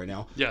planet right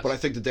now. Yes. But I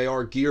think that they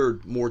are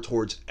geared more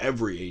towards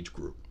every age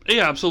group.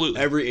 Yeah, absolutely.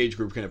 Every age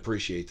group can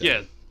appreciate that.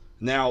 Yeah.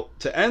 Now,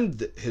 to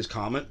end his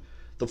comment,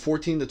 the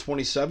 14 to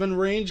 27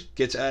 range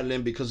gets added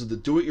in because of the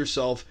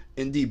do-it-yourself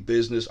indie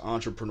business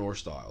entrepreneur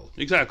style.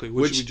 Exactly,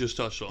 which we just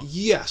touched on.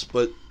 Yes,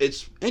 but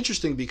it's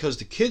interesting because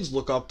the kids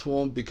look up to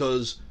them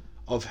because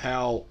of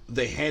how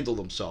they handle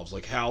themselves,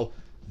 like how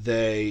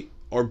they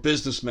are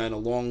businessmen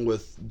along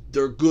with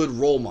their good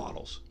role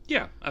models.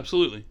 Yeah,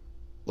 absolutely.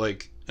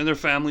 And they're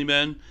family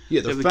men.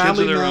 Yeah, they're they have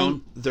family the kids of their men.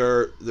 own.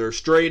 They're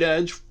straight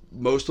edge,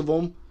 most of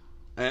them,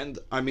 and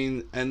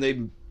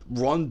they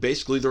run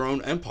basically their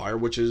own empire,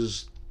 which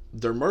is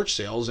their merch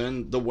sales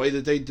and the way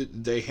that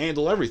they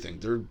handle everything.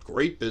 They're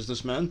great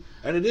businessmen,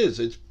 and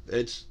it's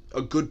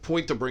a good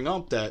point to bring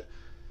up that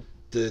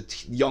the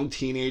young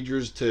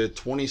teenagers to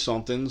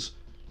 20-somethings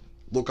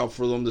look up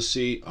for them to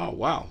see, oh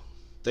wow,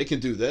 they can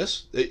do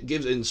this. It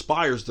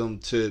inspires them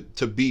to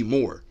be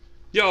more.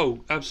 Yo,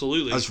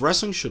 absolutely. As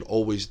wrestling should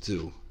always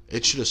do,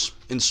 it should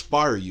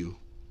inspire you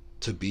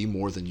to be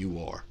more than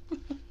you are.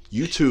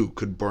 You too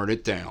could burn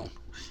it down.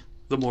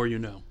 The more you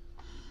know.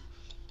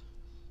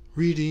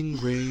 Reading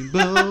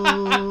Rainbow.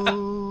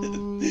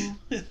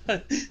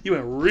 You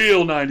went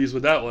real 90s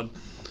with that one.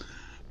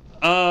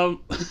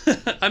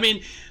 I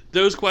mean,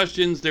 those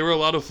questions, they were a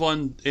lot of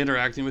fun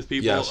interacting with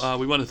people. Yes.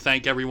 We want to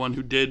thank everyone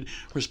who did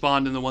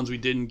respond, and the ones we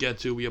didn't get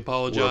to, we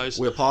apologize.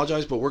 We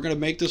apologize, but we're going to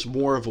make this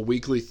more of a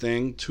weekly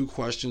thing. 2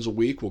 questions a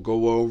week. We'll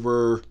go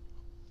over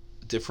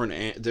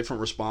different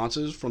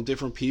responses from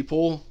different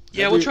people.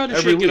 Yeah, we'll try to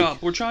shake it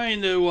up. We're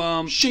trying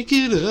to... shake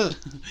it up.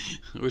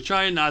 We're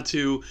trying not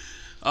to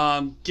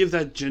give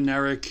that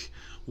generic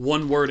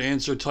one-word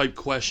answer type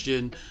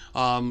question.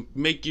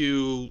 Make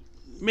you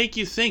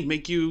think.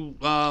 Make you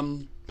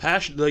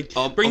passion.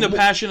 Bring the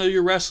passion of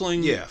your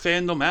wrestling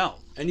fandom out.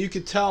 And you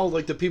could tell,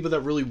 the people that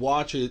really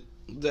watch it,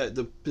 that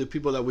the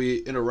people that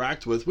we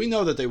interact with, we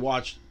know that they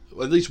watch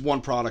at least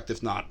one product,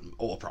 if not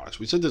all products.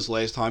 We said this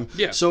last time.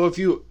 Yeah. So if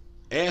you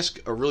ask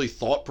a really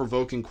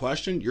thought-provoking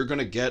question, you're going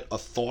to get a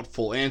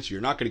thoughtful answer.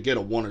 You're not going to get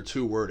a 1 or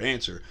 2 word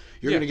answer.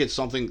 You're going to get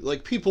something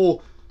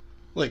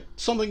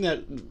something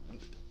that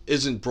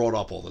isn't brought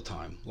up all the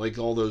time. Like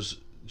all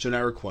those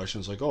generic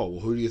questions like, oh,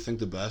 well, who do you think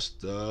the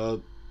best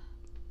person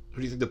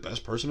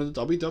in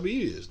the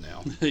WWE is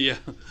now? Yeah.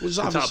 Which is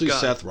obviously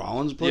Seth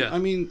Rollins, but I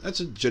mean, that's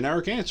a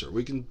generic answer.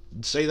 We can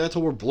say that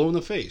till we're blue in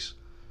the face.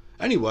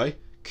 Anyway,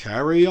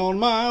 carry on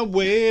my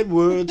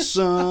wayward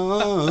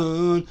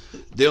son.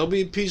 There'll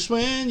be peace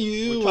when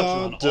you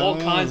are on done. all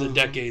kinds of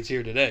decades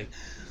here today.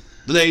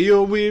 Lay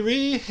your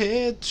weary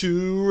head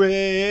to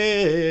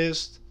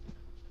rest.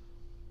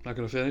 Not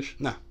gonna finish?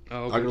 No.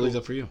 Oh, okay, I'm gonna leave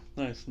that for you.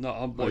 Nice.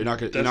 No, you're not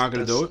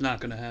gonna do it? Not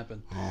gonna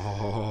happen.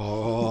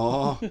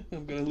 Oh,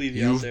 I'm gonna leave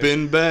you out you've there.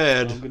 been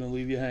bad. I'm gonna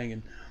leave you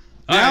hanging.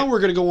 Now we're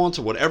gonna go on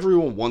to what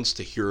everyone wants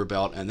to hear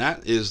about, and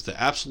that is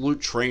the absolute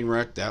train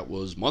wreck that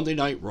was Monday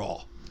Night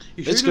Raw.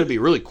 It's gonna be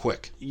really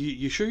quick.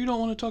 You sure you don't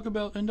want to talk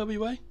about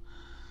NWA?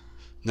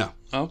 No.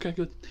 Okay,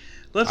 good.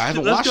 I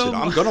haven't watched it.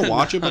 I'm gonna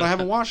watch it, but I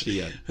haven't watched it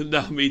yet.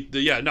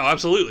 No,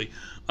 absolutely.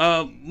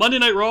 Monday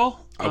Night Raw.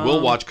 I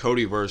will watch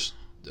Cody versus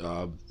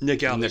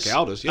Nick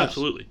Aldis. Yes.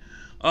 Absolutely.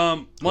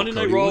 Monday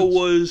Night Cody Raw wins.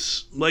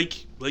 was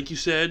like you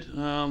said,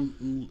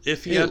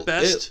 iffy at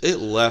best. It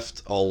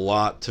left a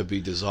lot to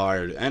be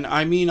desired, and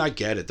I mean, I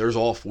get it. There's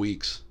off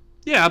weeks.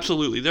 Yeah,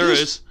 absolutely. There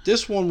is.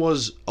 This one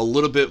was a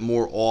little bit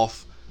more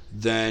off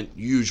than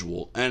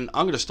usual, and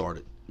I'm going to start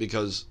it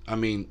because, I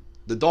mean,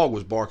 the dog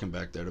was barking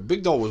back there. The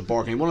big dog was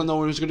barking. He wanted to know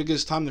when he was going to get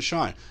his time to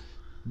shine.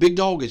 Big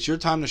dog, it's your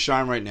time to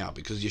shine right now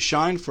because you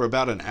shined for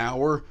about an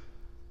hour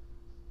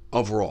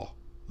of Raw.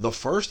 The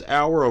first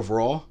hour of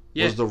Raw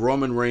was the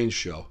Roman Reigns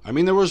show. I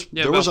mean, there was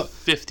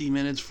 50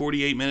 minutes,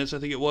 48 minutes, I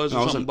think it was,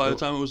 or something by the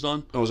time it was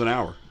done. It was an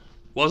hour.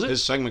 Was it?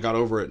 His segment got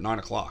over at 9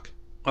 o'clock.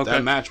 Okay.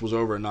 That match was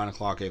over at 9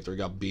 o'clock after he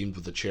got beamed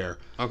with the chair.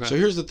 Okay. So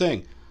here's the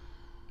thing.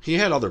 He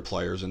had other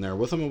players in there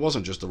with him. It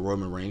wasn't just the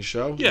Roman Reigns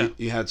show. Yeah.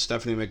 You had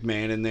Stephanie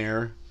McMahon in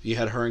there. You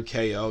had her and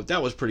KO.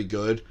 That was pretty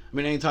good. I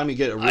mean, anytime you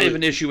get a really... I have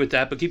an issue with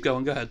that, but keep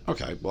going. Go ahead.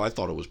 Okay, well, I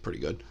thought it was pretty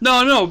good. No,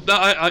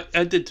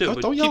 I did too.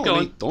 Don't keep yell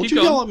going. at me. Don't keep you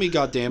going. yell at me,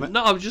 goddammit.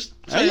 No, I'm just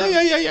Hey,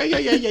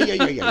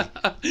 saying. yeah.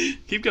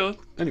 Keep going.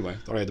 Anyway,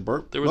 thought I had to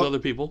burp. There was Well, other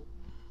people,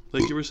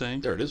 like you were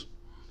saying. There it is.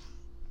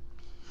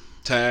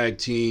 Tag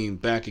team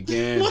back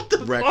again. What the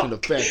Wrecking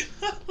fuck? effect.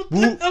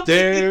 Whoop,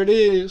 there it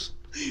is.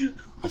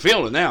 I'm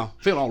feeling it now.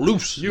 Feeling all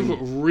loose.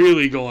 You've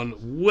really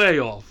gone way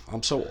off.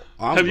 Do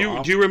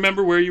you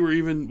remember where you were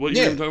even? What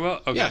you were talking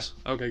about? Okay. Yes.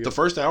 Okay. Good. The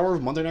first hour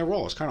of Monday Night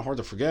Raw is kind of hard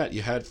to forget.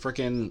 You had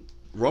freaking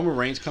Roman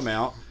Reigns come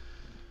out,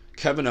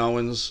 Kevin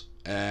Owens,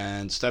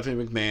 and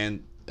Stephanie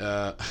McMahon.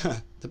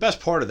 The best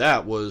part of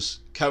that was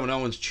Kevin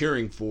Owens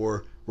cheering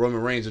for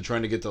Roman Reigns and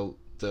trying to get the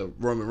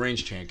Roman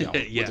Reigns chant going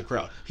with the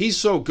crowd. He's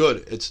so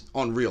good. It's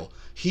unreal.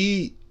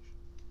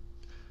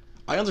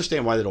 I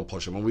understand why they don't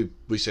push him, and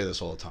we say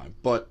this all the time.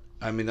 But,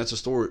 I mean, that's a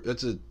story.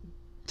 That's a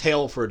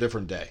tale for a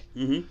different day.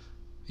 Mm-hmm.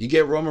 You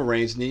get Roman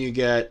Reigns, and then you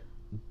get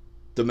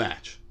the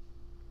match.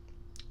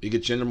 You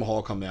get Jinder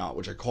Mahal come out,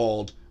 which I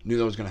knew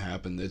that was going to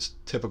happen. It's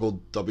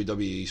typical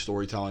WWE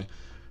storytelling,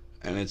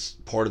 and it's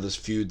part of this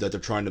feud that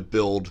they're trying to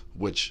build,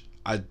 which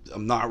I'm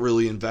not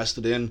really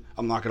invested in.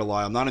 I'm not going to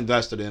lie. I'm not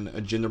invested in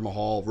a Jinder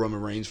Mahal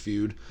Roman Reigns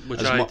feud.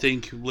 Which I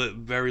think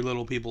very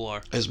little people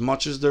are. As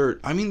much as there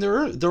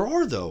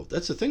are though.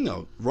 That's the thing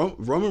though.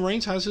 Roman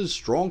Reigns has his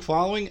strong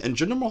following, and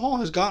Jinder Mahal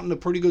has gotten a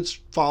pretty good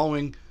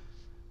following.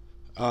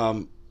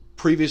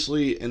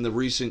 Previously in the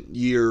recent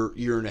year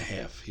and a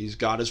half, he's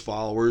got his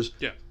followers.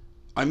 Yeah.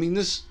 I mean,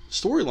 this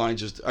storyline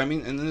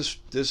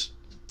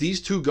these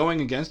two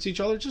going against each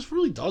other just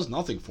really does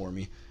nothing for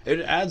me. I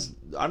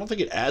don't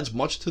think it adds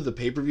much to the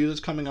pay-per-view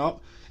that's coming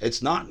up.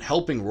 It's not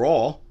helping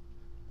Raw.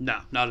 No,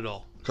 not at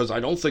all. Because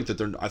I don't think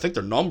that I think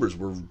their numbers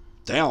were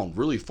down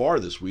really far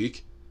this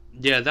week.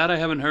 Yeah, that I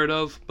haven't heard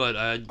of, but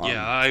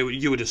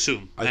you would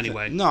assume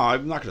anyway. No,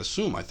 I'm not going to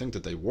assume. I think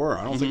that they were.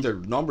 I don't think their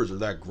numbers are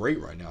that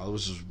great right now.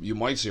 You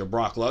might see a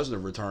Brock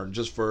Lesnar return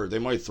they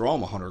might throw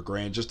him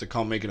 $100,000 just to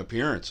come make an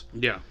appearance.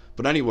 Yeah.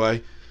 But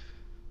anyway,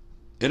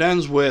 it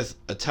ends with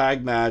a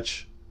tag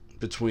match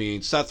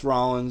between Seth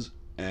Rollins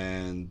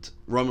and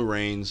Roman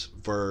Reigns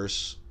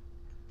versus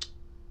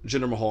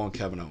Jinder Mahal and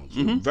Kevin Owens.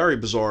 Mm-hmm. Very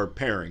bizarre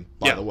pairing,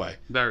 by the way.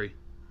 Very.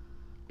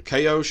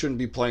 KO shouldn't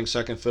be playing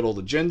second fiddle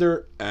to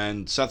Jinder,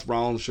 and Seth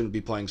Rollins shouldn't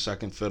be playing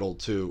second fiddle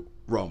to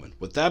Roman.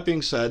 With that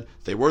being said,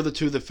 they were the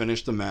two that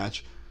finished the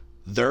match.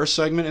 Their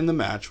segment in the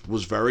match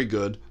was very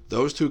good.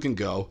 Those two can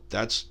go.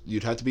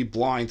 You'd have to be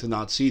blind to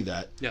not see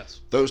that.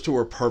 Yes. Those two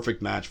are a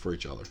perfect match for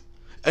each other.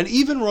 And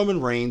even Roman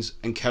Reigns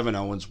and Kevin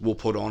Owens will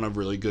put on a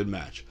really good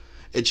match.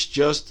 It's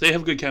just... They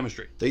have good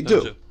chemistry. They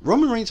do.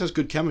 Roman Reigns has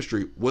good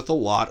chemistry with a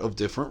lot of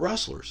different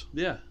wrestlers.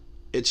 Yeah.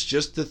 It's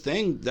just the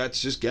thing that's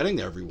just getting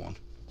to everyone.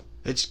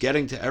 It's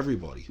getting to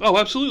everybody. Oh,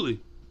 absolutely.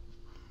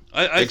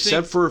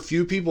 Except for a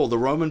few people, the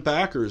Roman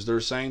backers, they're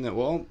saying that,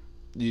 well,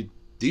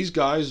 these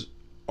guys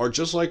are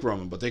just like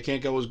Roman, but they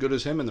can't go as good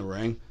as him in the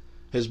ring.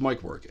 His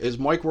mic work. His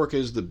mic work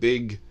is the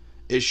big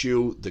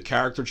issue, the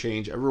character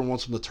change. Everyone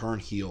wants him to turn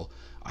heel.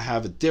 I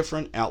have a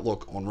different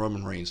outlook on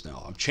Roman Reigns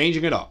now. I'm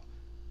changing it up.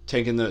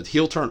 Taking the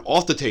heel turn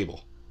off the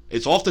table.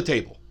 It's off the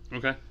table.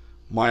 Okay.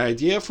 My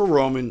idea for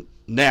Roman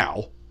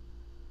now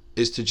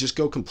is to just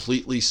go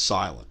completely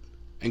silent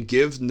and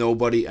give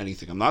nobody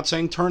anything. I'm not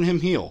saying turn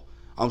him heel.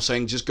 I'm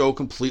saying just go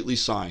completely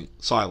silent.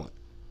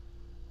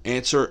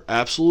 Answer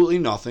absolutely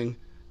nothing.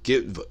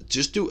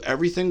 Just do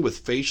everything with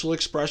facial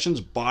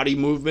expressions, body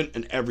movement,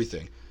 and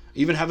everything.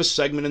 Even have a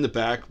segment in the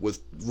back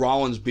with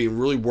Rollins being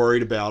really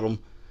worried about him.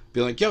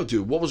 Being like, yo,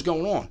 dude, what was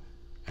going on?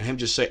 And him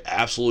just say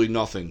absolutely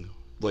nothing.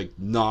 Like,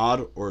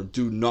 nod or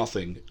do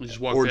nothing.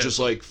 Just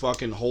like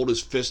fucking hold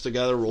his fist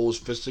together, roll his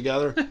fist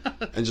together,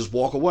 and just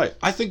walk away.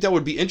 I think that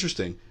would be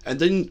interesting. And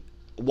then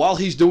while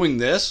he's doing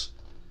this,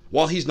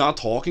 while he's not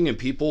talking and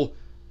people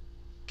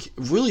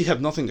really have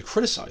nothing to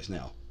criticize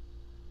now.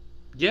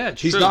 Yeah,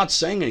 it's He's true. not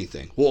saying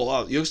anything.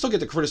 Well, you still get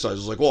to criticize.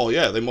 It's like, well,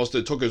 yeah, they must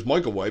have took his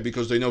mic away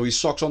because they know he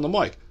sucks on the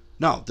mic.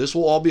 No, this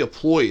will all be a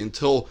ploy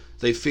until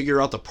they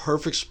figure out the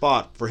perfect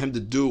spot for him to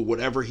do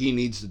whatever he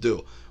needs to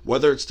do.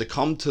 Whether it's to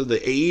come to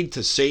the aid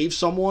to save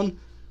someone,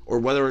 or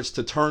whether it's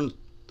to turn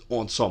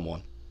on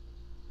someone.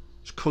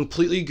 Just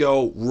completely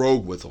go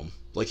rogue with him.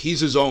 Like, he's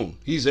his own.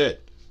 He's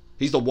it.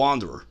 He's the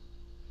Wanderer.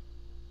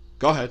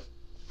 Go ahead.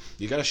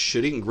 You got a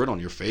shit-eating grin on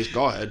your face.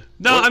 Go ahead.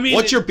 No, I mean...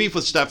 What's your beef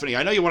with Stephanie?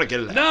 I know you want to get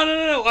into that.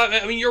 No.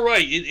 I mean, you're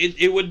right.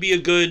 It would be a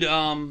good...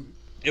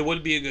 it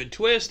would be a good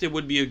twist. It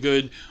would be a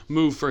good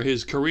move for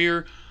his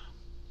career.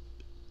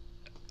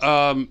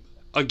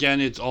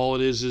 Again, it's all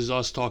it is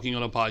us talking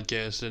on a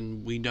podcast,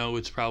 and we know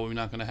it's probably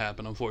not going to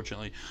happen,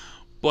 unfortunately.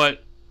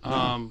 But...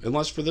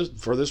 unless for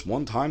this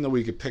one time that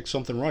we could pick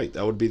something right.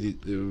 That would be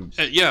the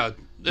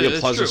a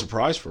pleasant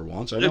surprise for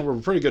once. I know we're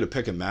pretty good at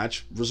picking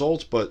match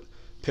results, but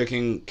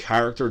picking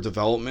character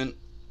development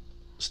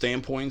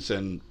standpoints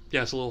and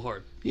it's a little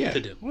hard to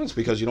do. Well, it's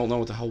because you don't know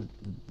what the hell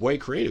way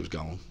creative's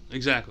going.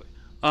 Exactly.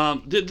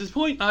 The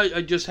point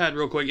I just had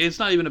real quick, it's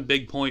not even a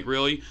big point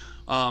really.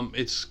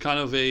 It's kind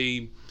of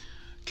a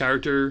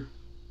character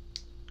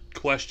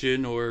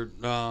question or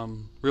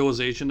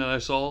realization that I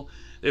saw.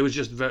 It was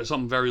just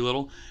something very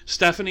little.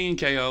 Stephanie and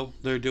KO,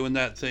 they're doing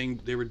that thing.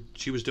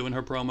 She was doing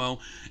her promo,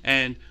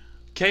 and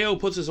KO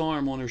puts his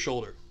arm on her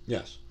shoulder.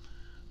 Yes.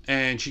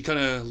 And she kind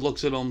of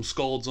looks at him,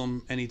 scolds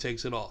him, and he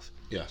takes it off.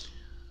 Yes.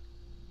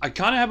 I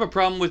kind of have a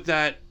problem with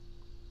that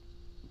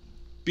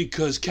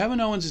because Kevin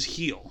Owens is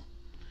heel.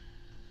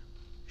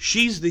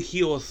 She's the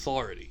heel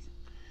authority.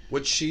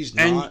 Which she's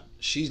not.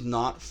 She's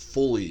not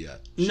fully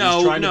yet. She's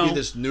No, trying to be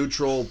this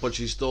neutral, but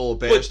she's still a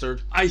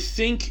bastard. But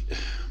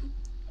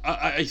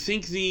I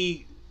think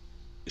the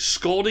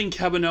scolding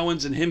Kevin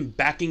Owens and him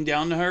backing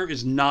down to her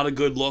is not a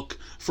good look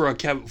for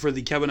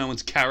the Kevin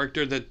Owens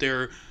character that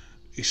they're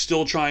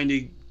still trying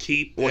to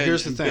keep. Well,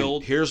 here's the thing.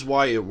 Build. Here's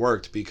why it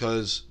worked,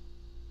 because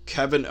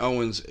Kevin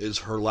Owens is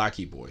her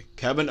lackey boy.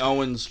 Kevin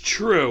Owens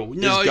is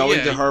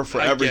going to her for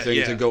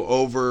everything to go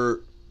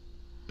over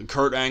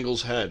Kurt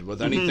Angle's head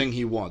with anything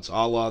he wants.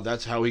 A la,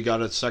 that's how he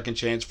got a second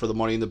chance for the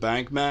Money in the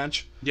Bank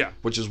match. Yeah.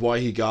 Which is why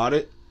he got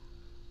it.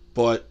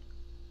 But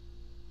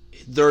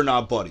they're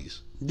not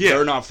buddies. Yeah.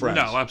 They're not friends.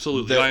 No,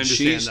 absolutely. I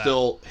understand she's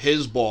still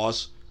his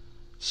boss,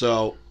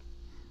 so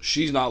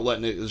she's not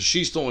letting it.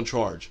 She's still in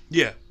charge.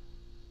 Yeah.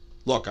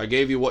 Look, I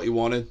gave you what you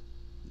wanted.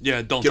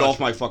 Yeah, don't get off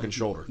my fucking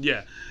shoulder.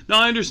 Yeah. No,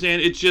 I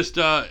understand. It's just,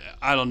 I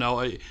don't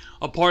know.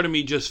 A part of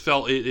me just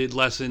felt it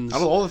lessens.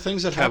 Out of all the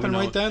things that happened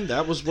right then,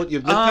 that was what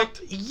you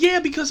nitpicked? Yeah,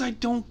 because I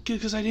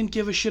didn't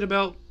give a shit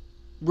about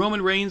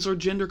Roman Reigns or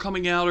Jinder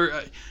coming out.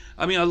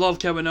 I mean, I love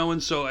Kevin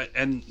Owens,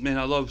 and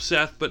I love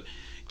Seth, but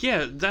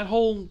yeah, that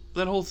whole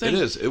thing.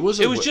 It was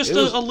just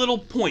a little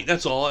point.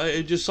 That's all.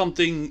 It just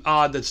something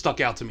odd that stuck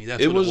out to me.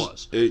 That's what it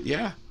was.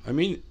 Yeah, I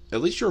mean,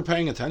 at least you were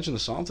paying attention to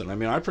something. I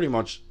mean,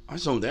 I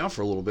zoned out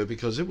for a little bit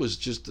because it was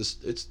just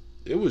this.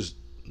 It was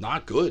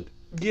not good.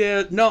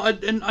 Yeah, no,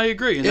 and I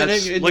agree. And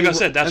that's, like I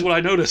said, that's what I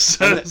noticed.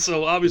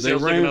 So obviously, I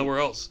was looking nowhere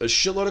else. A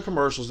shitload of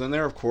commercials in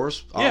there, of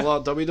course, a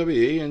la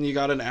WWE, and you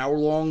got an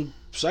hour-long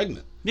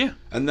segment. Yeah.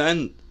 And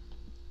then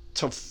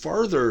to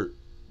further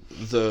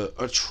the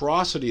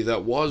atrocity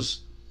that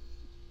was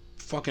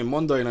fucking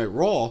Monday Night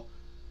Raw,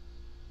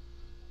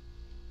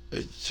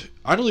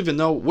 I don't even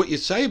know what you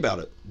say about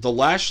it. The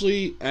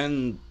Lashley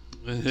and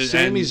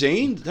Sami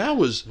Zayn, that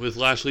was with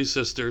Lashley's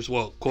sisters.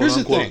 Well, quote here's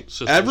unquote, the thing.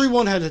 sisters.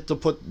 Everyone had to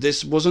put,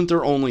 this wasn't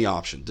their only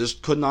option. This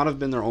could not have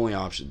been their only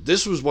option.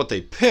 This was what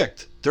they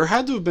picked. There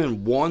had to have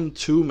been 1,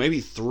 2,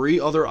 maybe 3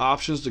 other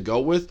options to go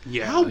with.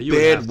 Yeah, how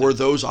bad were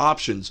those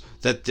options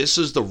that this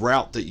is the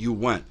route that you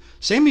went?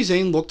 Sami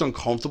Zayn looked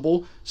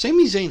uncomfortable.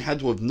 Sami Zayn had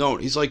to have known.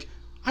 He's like,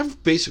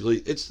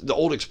 it's the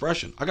old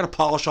expression. I got to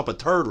polish up a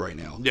turd right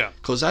now. Yeah.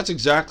 Because that's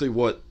exactly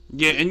what.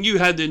 Yeah, and you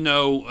had to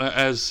know,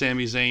 as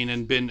Sami Zayn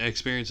and been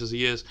experienced as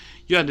he is,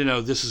 you had to know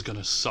this is going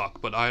to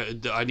suck, but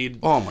I need...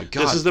 Oh, my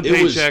God. This is the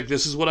paycheck.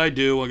 This is what I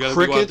do. I got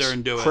to go out there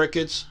and do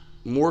it.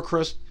 More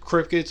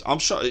crickets. I'm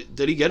sure...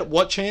 Did he get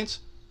what chance?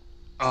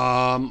 He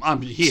had to.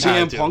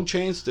 CM Punk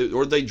chance?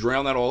 Or did they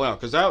drown that all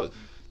out? Because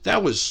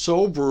that was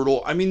so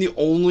brutal. I mean, the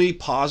only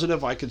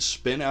positive I could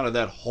spin out of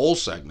that whole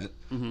segment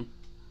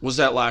was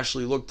that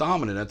Lashley looked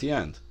dominant at the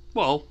end.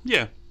 Well,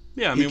 yeah.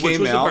 Yeah, I mean, which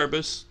was the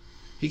purpose.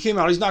 He came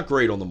out. He's not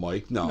great on the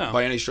mic, no,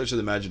 by any stretch of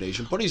the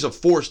imagination. But he's a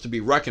force to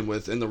be reckoned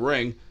with in the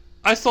ring.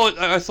 I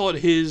thought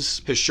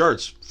his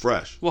shirt's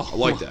fresh. Well, I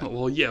like that.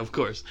 Well, yeah, of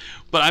course.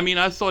 But I mean,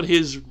 I thought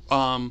his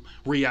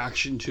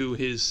reaction to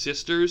his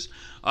sisters.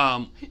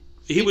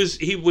 He was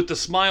with the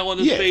smile on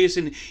his face,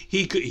 and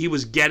he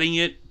was getting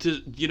it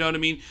to, you know what I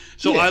mean.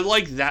 So I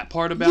like that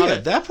part about it. Yeah,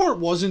 that part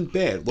wasn't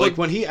bad. Like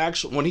when he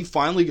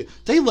finally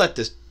they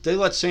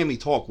let Sammy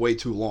talk way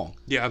too long.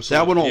 Yeah,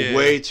 absolutely. That went on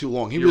way too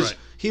long.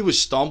 He was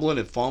stumbling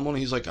and fumbling.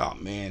 He's like, oh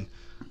man,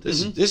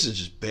 this is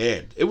just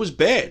bad. It was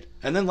bad.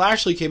 And then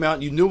Lashley came out,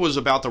 and you knew it was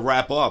about to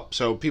wrap up.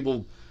 So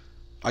people,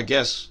 I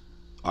guess,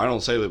 I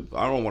don't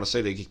want to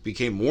say they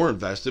became more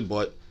invested,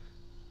 but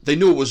they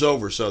knew it was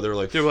over. So they were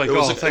like, it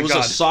was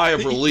a sigh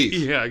of relief.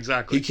 Yeah,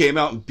 exactly. He came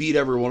out and beat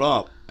everyone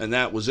up, and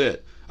that was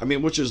it. I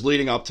mean, which is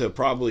leading up to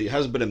probably, it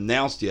hasn't been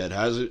announced yet,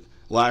 has it?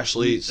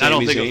 Lashley, Sami I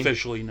don't think Zayn?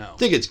 officially, no. I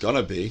think it's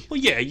gonna be. Well,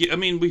 yeah. I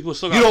mean, we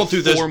still got You don't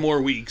do this- 4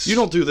 more weeks. You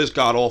don't do this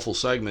god awful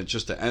segment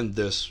just to end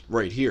this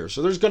right here.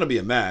 So there's gonna be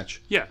a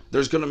match. Yeah.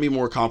 There's gonna be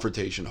more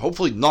confrontation.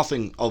 Hopefully,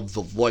 nothing of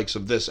the likes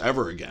of this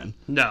ever again.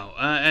 No,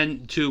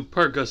 and to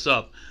perk us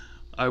up,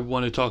 I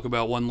want to talk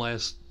about one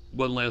last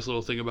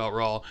little thing about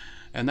Raw,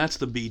 and that's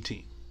the B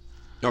team.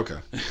 Okay.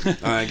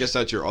 I guess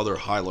that's your other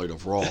highlight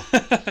of Raw.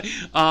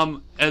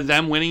 And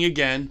them winning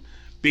again,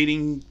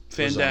 beating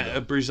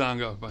Breezango.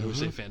 Breezango. I would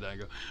say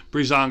Fandango.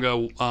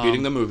 Breezango.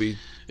 Beating the movie.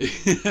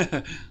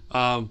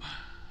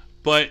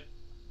 But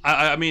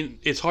I mean,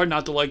 it's hard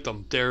not to like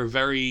them. They're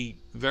very,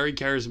 very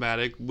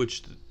charismatic,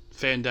 which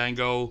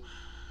Fandango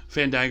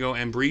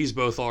and Breeze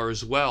both are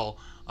as well.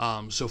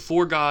 So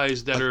 4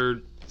 guys that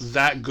are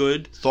that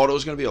good. Thought it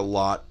was going to be a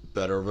lot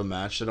better of a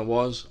match than it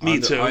was. Me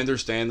too. I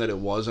understand that it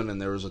wasn't,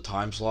 and there was a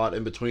time slot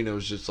in between. It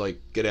was just like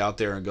get out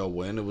there and go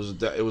win. It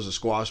was a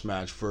squash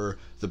match for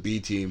the B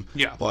team.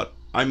 Yeah. But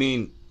I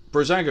mean,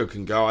 Breezango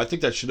can go. I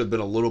think that should have been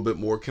a little bit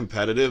more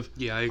competitive.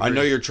 Yeah, I agree. I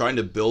know you're trying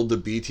to build the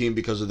B team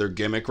because of their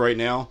gimmick right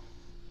now,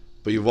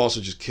 but you've also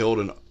just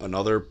killed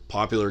another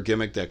popular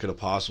gimmick that could have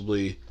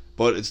possibly.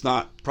 But it's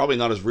probably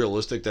not as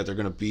realistic that they're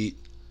going to beat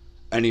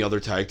any other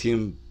tag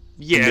team.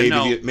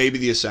 Yeah, maybe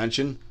the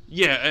Ascension.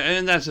 Yeah,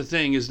 and that's the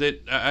thing is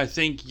that I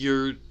think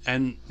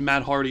and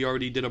Matt Hardy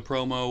already did a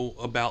promo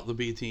about the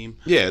B team.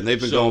 Yeah, and they've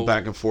been So- going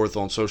back and forth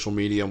on social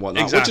media and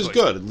whatnot, Exactly. which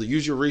is good.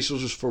 Use your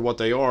resources for what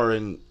they are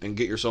and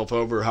get yourself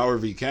over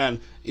however you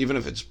can, even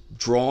if it's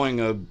drawing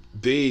a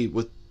B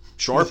with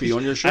Sharpie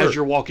on your shirt. As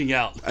you're walking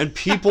out. And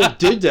people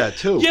did that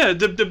too. Yeah,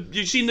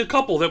 you seen the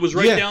couple that was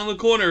right Yeah. down the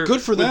corner.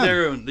 Good for with them.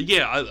 Their own,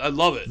 yeah, I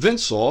love it.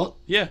 Vince saw it.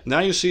 Yeah,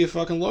 Now you see a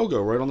fucking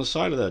logo right on the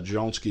side of that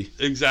Jonski.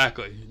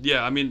 exactly.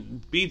 Yeah, I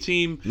mean, B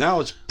team. Now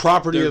it's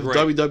property They're of great.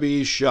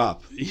 WWE's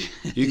shop.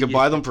 You can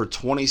buy them for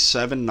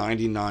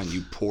 $27.99.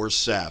 You poor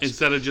saps.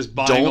 Instead of just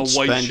buying Don't a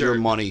white spend your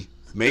shirt. money.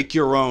 Make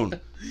your own.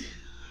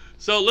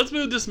 So let's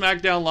move to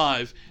SmackDown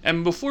Live.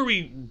 And before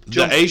we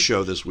jump, The A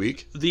show this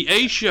week. the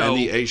A show, And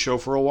the A show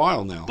for a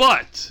while now.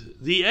 but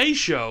the A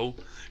show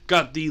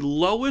got the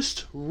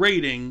lowest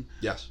rating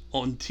Yes.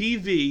 on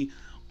TV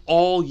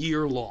all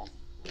year long.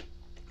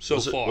 So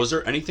far. Was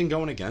there anything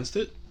going against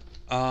it?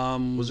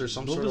 Was there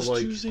some what sort was of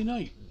like Tuesday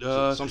night?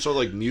 some sort of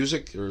like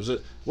music, or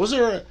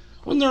wasn't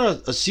there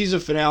a season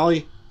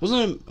finale?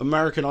 Wasn't it an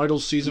American Idol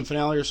season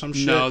finale or some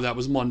shit? No, that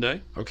was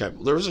Monday. Okay,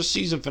 well, there was a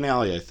season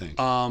finale, I think.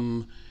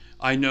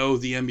 I know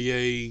the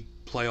NBA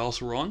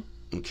playoffs were on,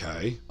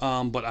 Okay,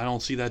 but I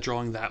don't see that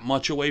drawing that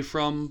much away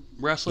from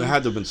wrestling. there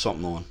had to have been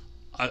something on.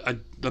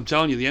 I'm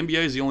telling you, the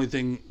NBA is the only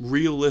thing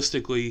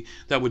realistically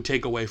that would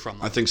take away from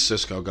them. I think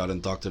Cisco got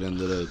inducted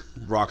into the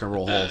Rock and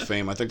Roll Hall of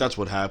Fame. I think that's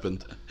what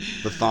happened.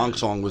 The thong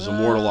song was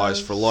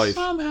immortalized for life.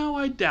 Somehow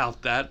I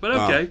doubt that, but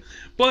okay.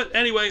 But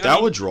anyway,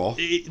 That would draw.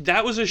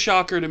 That was a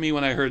shocker to me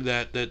when I heard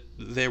that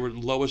they were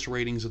lowest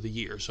ratings of the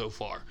year so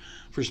far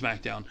for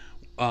SmackDown.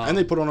 And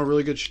they put on a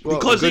really good,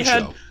 Because a good they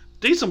had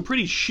show. some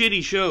pretty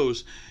shitty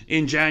shows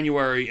in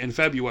January and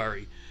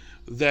February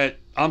that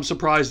I'm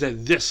surprised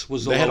that this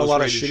was the They had a lowest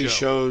lot of rated shitty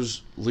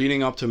shows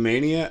leading up to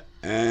Mania,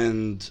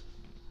 and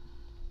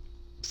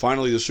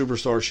finally the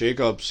Superstar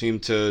shakeup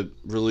seemed to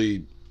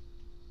really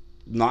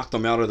knock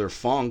them out of their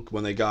funk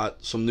when they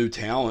got some new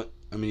talent.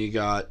 I mean, you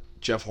got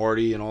Jeff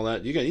Hardy and all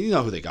that. You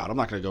know who they got. I'm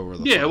not going to go over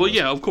the Yeah, well, list.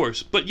 yeah, of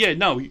course. But yeah,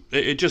 no,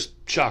 it just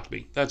shocked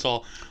me. That's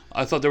all.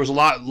 I thought there was a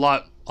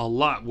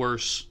lot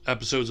worse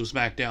episodes of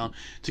SmackDown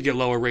to get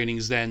lower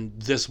ratings than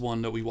this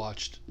one that we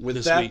watched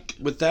this week.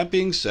 With that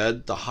being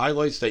said, the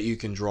highlights that you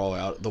can draw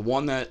out, the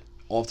one that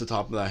off the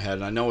top of my head,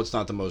 and I know it's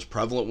not the most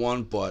prevalent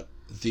one, but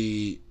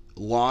the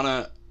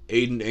Lana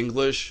Aiden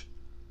English,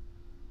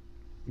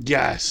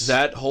 Yes,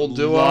 that whole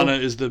duo, Lana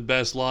is the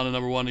best. Lana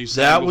number one.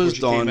 that was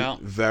Came done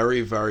out.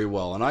 very, very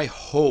well, and I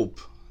hope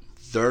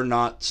they're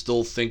not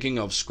still thinking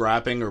of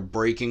scrapping or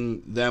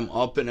breaking them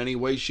up in any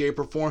way, shape,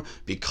 or form,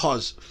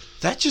 because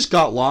that just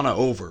got Lana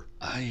over.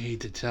 I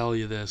hate to tell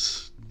you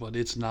this, but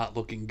it's not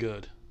looking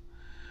good.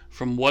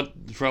 From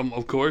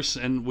of course,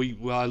 and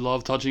I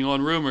love touching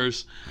on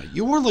rumors.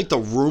 You were like the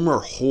rumor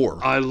whore.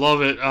 I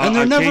love it. And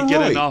they're I never can't get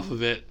right. enough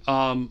of it.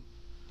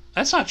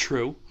 That's not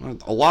true.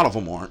 A lot of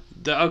them aren't.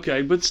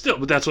 Okay, but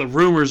that's what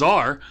rumors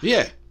are.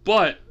 Yeah.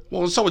 But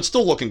Well, so it's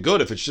still looking good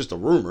if it's just a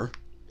rumor.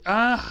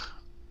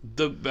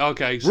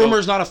 okay. So,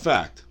 Rumor's not a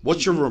fact.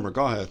 What's your rumor?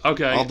 Go ahead.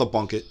 Okay. I'll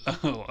debunk it.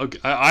 Oh, okay.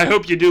 I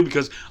hope you do,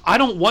 because I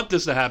don't want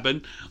this to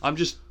happen. I'm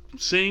just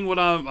seeing what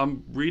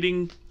I'm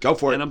reading. Go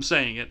for it. And I'm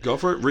saying it. Go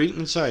for it. Read it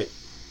and say it.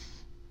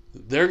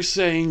 They're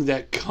saying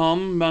that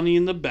come Money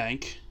in the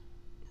Bank,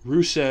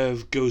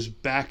 Rusev goes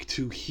back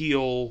to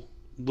heel,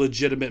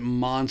 legitimate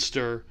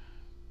monster,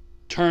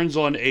 turns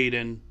on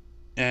Aiden,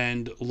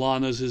 and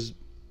Lana's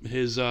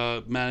his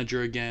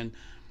manager again,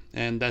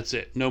 and that's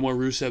it. No more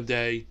Rusev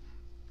Day,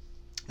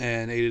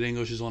 and Aiden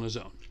English is on his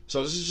own.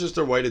 So this is just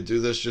their way to do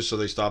this, just so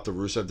they stop the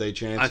Rusev Day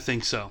chance. I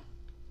think so.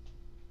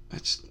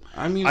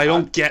 I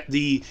don't get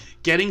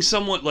getting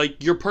someone,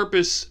 like, your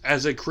purpose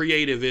as a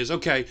creative is,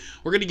 okay,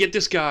 we're going to get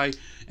this guy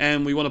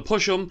and we want to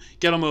push him,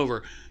 get him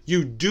over.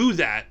 You do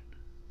that,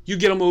 you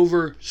get him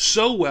over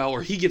so well,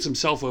 or he gets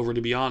himself over,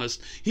 to be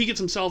honest. He gets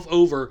himself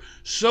over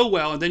so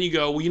well, and then you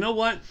go, well, you know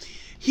what?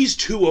 He's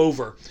too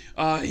over.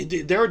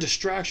 They're a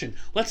distraction.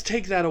 Let's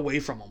take that away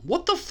from him.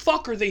 What the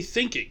fuck are they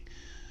thinking?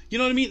 You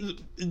know what I mean?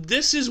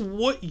 This is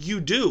what you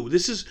do.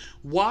 This is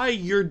why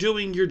you're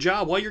doing your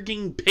job, why you're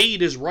getting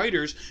paid as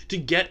writers, to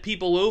get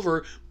people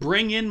over,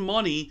 bring in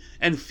money,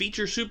 and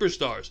feature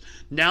superstars.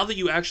 Now that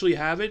you actually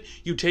have it,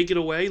 you take it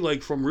away,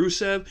 like from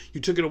Rusev, you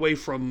took it away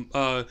from,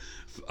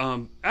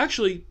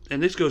 actually,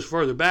 and this goes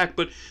further back,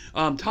 but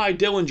Ty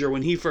Dillinger,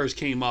 when he first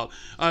came up,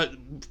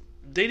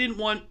 they didn't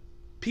want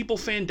people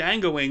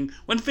fandangoing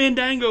when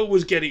Fandango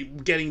was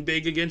getting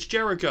big against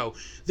Jericho.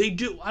 They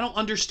do. I don't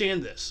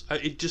understand this.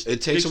 It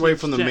takes away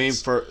from the main.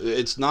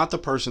 It's not the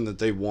person that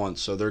they want,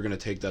 so they're going to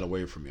take that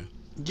away from you.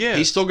 Yeah,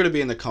 he's still going to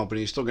be in the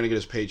company. He's still going to get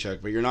his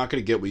paycheck, but you're not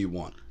going to get what you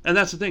want. And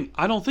that's the thing.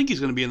 I don't think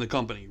he's going to be in the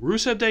company.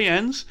 Rusev Day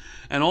ends,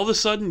 and all of a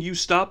sudden you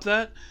stop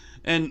that,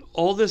 and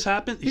all this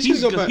happens. He's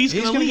going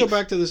to go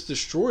back to this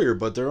Destroyer,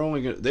 but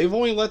they've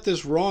only let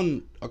this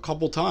run a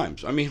couple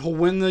times. I mean, he'll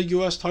win the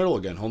U.S. title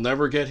again. He'll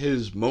never get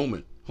his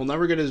moment. He'll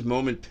never get his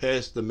moment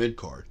past the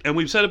mid-card. And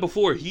we've said it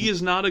before, he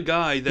is not a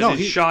guy that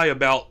is shy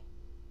about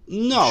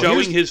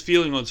showing his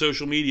feeling on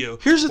social media.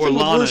 Here's the thing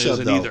with Lana Rusev,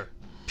 isn't though. either.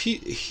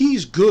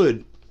 He's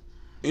good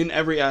in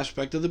every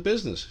aspect of the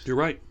business. You're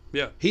right,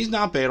 yeah. He's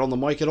not bad on the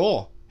mic at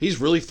all. He's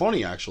really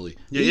funny, actually.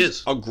 Yeah, he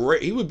is.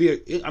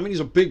 He's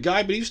a big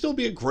guy, but he'd still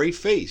be a great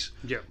face.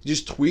 Yeah.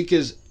 Just tweak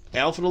his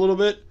outfit a little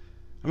bit.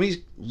 I mean,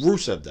 he's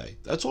Rusev Day.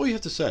 That's all you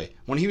have to say.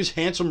 When he was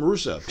handsome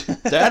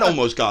Rusev, that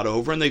almost got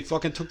over, and they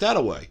fucking took that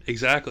away.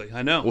 Exactly,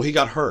 I know. Well, he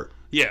got hurt.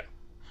 Yeah.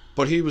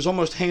 But he was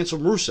almost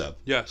handsome Rusev.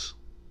 Yes.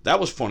 That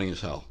was funny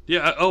as hell.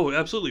 Yeah, oh,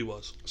 absolutely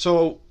was.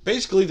 So,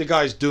 basically, the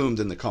guy's doomed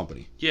in the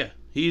company. Yeah.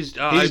 He's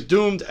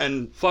doomed,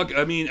 and... Fuck,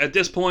 I mean, at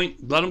this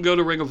point, let him go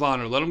to Ring of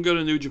Honor. Let him go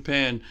to New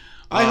Japan.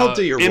 I hope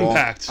that you're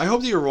Impact. wrong. I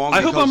hope that you're wrong.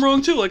 I hope I'm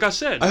wrong too, like I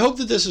said. I hope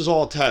that this is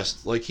all a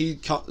test. Like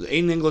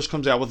Aiden English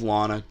comes out with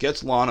Lana,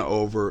 gets Lana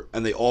over,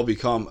 and they all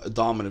become a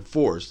dominant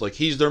force. Like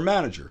he's their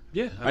manager.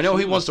 Yeah, absolutely. I know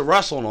he wants to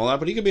wrestle and all that,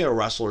 but he could be a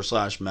wrestler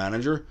 /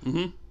 manager.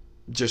 Mm-hmm.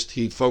 Just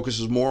he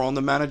focuses more on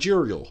the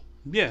managerial.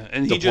 Yeah,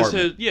 and he just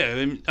has.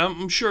 Yeah,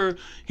 I'm sure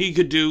he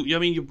could do. I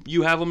mean,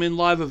 you have him in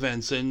live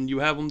events, and you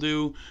have him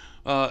do.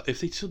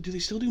 If they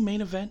still do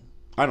main event?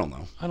 I don't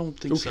know. I don't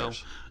think so.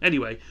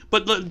 Anyway,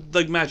 but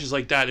like matches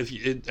like that,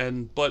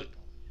 but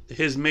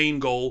his main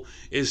goal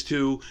is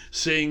to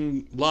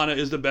sing Lana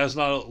is the best,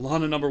 not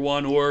Lana number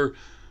one, or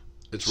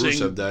it's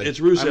Rusev Day. It's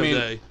Rusev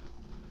Day.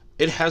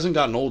 It hasn't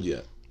gotten old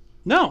yet.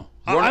 No,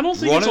 I don't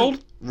think it's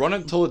old. Run it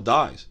until it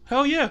dies.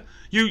 Hell yeah.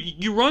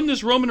 You run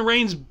this Roman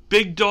Reigns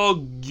big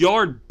dog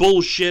yard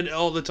bullshit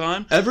all the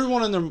time.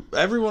 Everyone and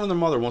their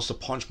mother wants to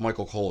punch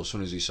Michael Cole as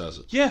soon as he says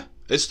it. Yeah.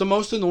 It's the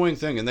most annoying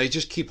thing, and they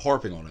just keep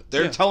harping on it.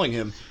 They're telling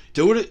him,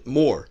 do it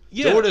more.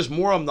 Yeah. Do it as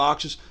more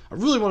obnoxious. I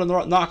really want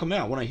to knock him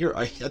out when I hear it.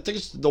 I think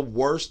it's the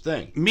worst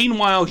thing.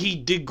 Meanwhile, he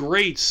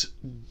degrades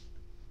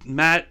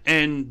Matt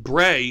and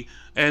Bray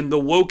and the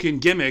Woken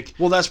gimmick.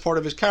 Well, that's part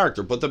of his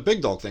character, but the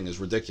big dog thing is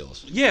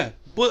ridiculous. Yeah.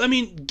 Well, I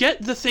mean,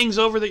 get the things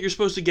over that you're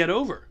supposed to get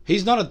over. He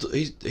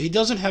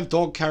doesn't have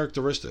dog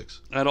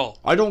characteristics. At all.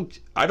 I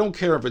don't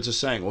care if it's a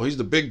saying, well, he's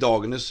the big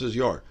dog and this is his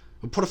yard.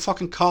 We'll put a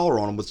fucking collar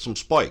on him with some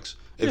spikes.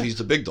 If he's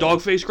the big dog.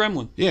 Dog-faced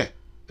gremlin. Yeah.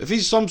 If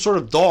he's some sort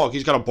of dog,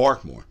 he's got to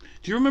bark more.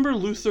 Do you remember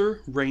Luther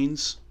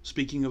Reigns,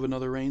 speaking of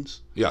another Reigns?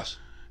 Yes.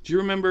 Do you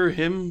remember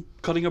him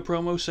cutting a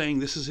promo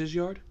saying this is his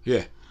yard?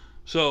 Yeah.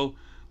 So,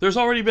 there's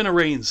already been a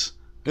Reigns.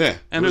 Yeah.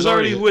 And there's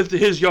already with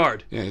his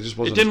yard. Yeah, it just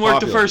wasn't. It didn't work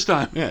the first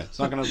time. Yeah, it's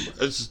not going to...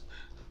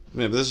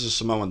 but this is a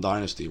Samoan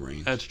Dynasty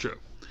Reigns. That's true.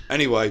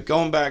 Anyway,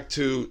 going back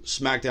to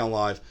SmackDown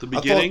Live. The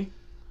beginning?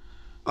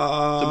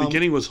 The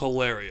beginning was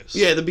hilarious.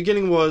 Yeah, the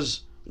beginning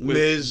was...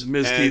 Miz and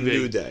TV.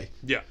 New Day.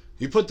 Yeah.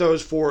 You put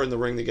those four in the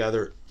ring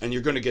together, and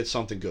you're going to get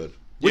something good.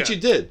 Which you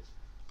did.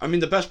 I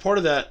mean, the best part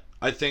of that,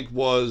 I think,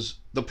 was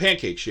the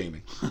pancake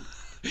shaming.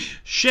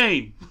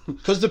 Shame.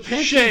 Because the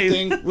pancake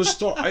thing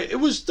was it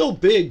was still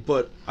big,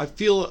 but I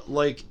feel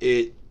like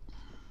it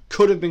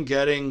could have been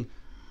getting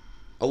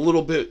a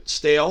little bit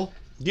stale.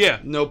 Yeah.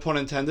 No pun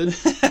intended.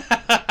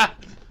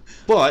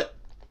 But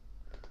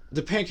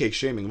the pancake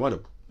shaming,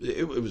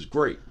 it was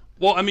great.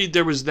 Well, I mean,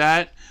 there was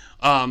that.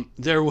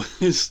 There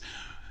was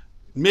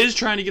Miz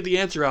trying to get the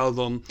answer out of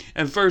them,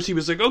 and first he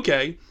was like,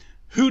 "Okay,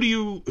 who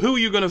are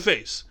you gonna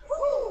face?"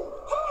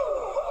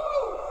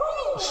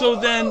 So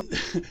then,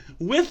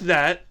 with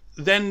that,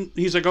 then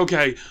he's like,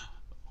 "Okay,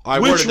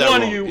 which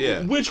one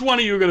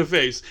are you gonna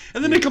face?"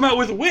 And then they come out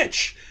with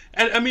which,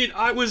 and I mean,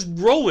 I was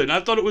rolling.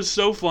 I thought it was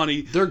so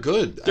funny. They're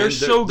good. They're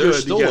so good.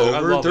 They're still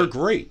together. over. They're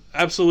great.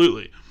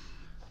 Absolutely.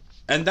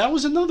 And that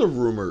was another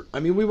rumor. I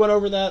mean, we went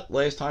over that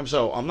last time,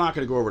 so I'm not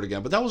going to go over it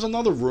again. But that was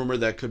another rumor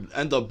that could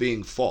end up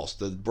being false,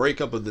 the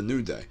breakup of the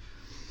New Day.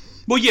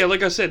 Well, yeah,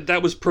 like I said,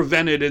 that was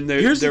prevented, and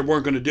they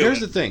weren't going to do it. Here's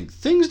the thing.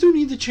 Things do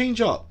need to change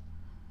up.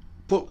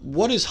 But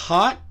what is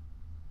hot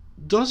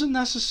doesn't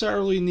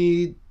necessarily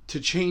need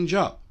to change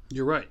up.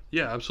 You're right.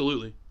 Yeah,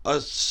 absolutely. A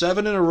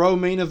 7-in-a-row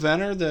main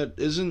eventer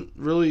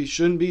that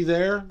shouldn't be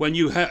there. When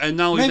you and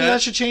not only Maybe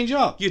that should change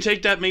up. You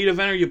take that main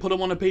eventer, you put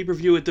them on a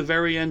pay-per-view at the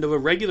very end of a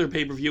regular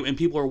pay-per-view, and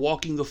people are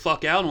walking the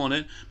fuck out on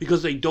it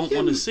because they don't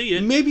want to see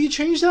it. Maybe you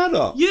change that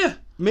up. Yeah.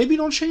 Maybe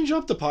don't change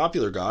up the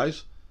popular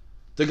guys.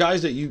 The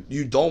guys that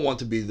you don't want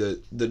to be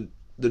the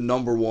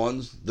number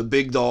ones, the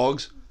big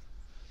dogs.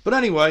 But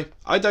anyway,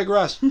 I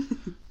digress.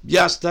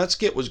 Yes, that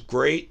skit was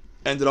great.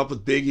 Ended up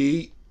with Big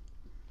E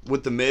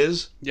with The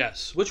Miz.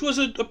 Yes, which was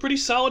a pretty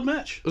solid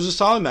match. It was a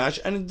solid match,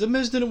 and The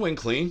Miz didn't win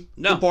clean.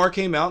 No. The Bar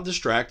came out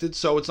distracted,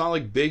 so it's not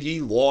like Big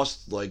E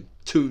lost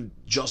to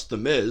just The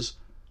Miz.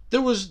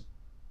 There was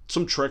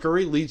some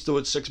trickery, leads to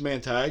a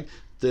 6-man tag,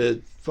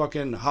 the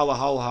fucking holla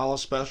holla holla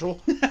special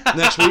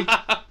next week.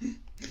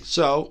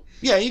 So,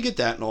 yeah, you get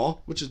that and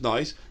all, which is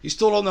nice. You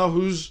still don't know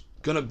who's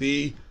going to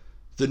be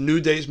the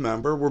New Day's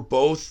member.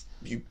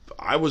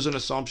 I was an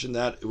assumption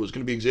that it was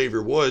going to be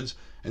Xavier Woods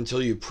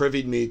until you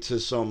privied me to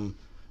some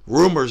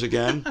rumors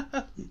again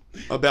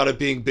about it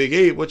being Big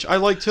E, which I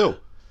like too.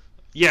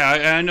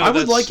 Yeah, I know. I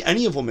would like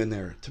any of them in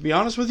there, to be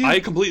honest with you. I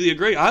completely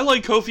agree. I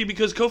like Kofi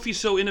because Kofi's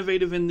so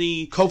innovative in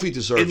the Kofi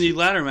deserves in the it.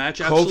 ladder match.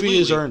 Absolutely. Kofi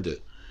has earned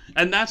it.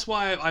 And that's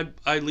why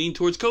I lean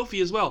towards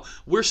Kofi as well.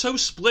 We're so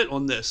split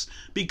on this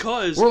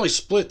because We're only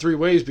split 3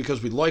 ways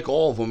because we like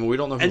all of them and we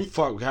don't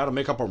know how to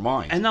make up our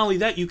mind. And not only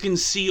that, you can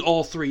see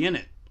all 3 in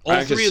it.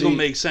 All 3 of them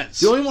make sense.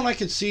 The only one I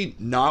could see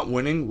not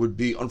winning would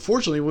be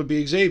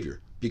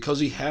Xavier, because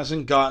he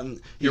hasn't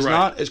gotten. He's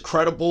not as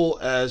credible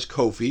as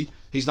Kofi.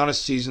 He's not as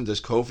seasoned as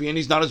Kofi, and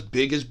he's not as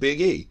big as Big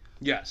E.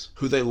 Yes.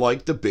 Who they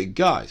like, the big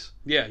guys.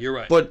 Yeah, you're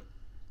right. But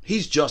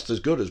he's just as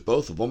good as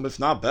both of them, if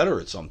not better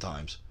at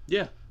sometimes.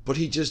 Yeah. But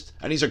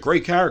he's a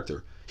great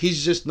character.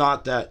 He's just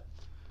not that.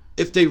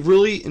 If they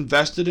really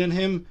invested in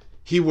him,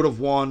 he would have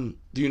won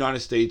the United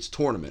States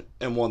tournament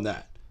and won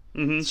that.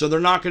 Mm-hmm. So they're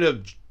not going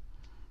to.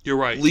 You're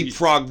right.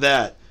 Leapfrog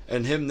that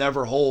and him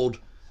never hold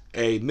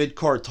a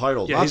mid-card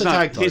title. Yeah, not the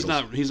tag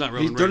titles. He's not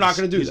Roman Reigns. They're not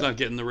going to do that. He's not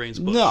getting the reins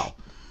pushed. No.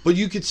 But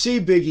you could see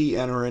Big E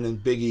entering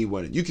and Big E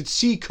winning. You could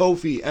see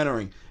Kofi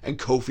entering and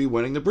Kofi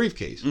winning the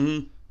briefcase.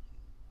 Mm-hmm.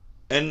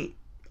 And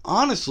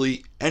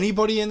honestly,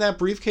 anybody in that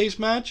briefcase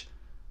match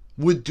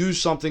would do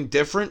something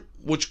different,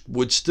 which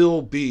would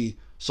still be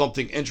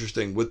something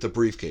interesting with the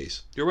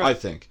briefcase. You're right. I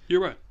think.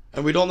 You're right.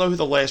 And we don't know who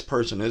the last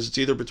person is. It's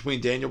either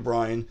between Daniel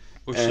Bryan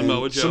or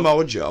and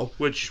Samoa Joe.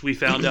 Which we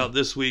found out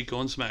this week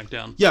on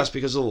SmackDown. Yes,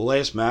 because of the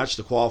last match,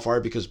 the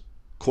qualifier, because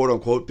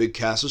quote-unquote Big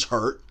Cass is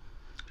hurt.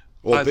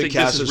 Well, Big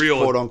Cass is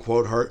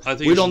quote-unquote hurt.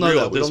 We don't know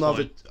that. We don't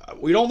know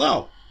we don't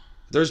know.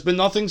 There's been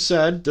nothing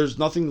said. There's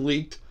nothing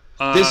leaked.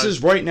 This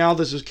is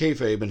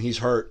kayfabe, and he's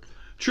hurt.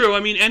 True. I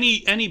mean,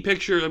 any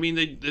picture. I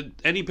mean,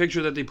 any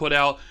picture that they put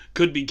out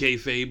could be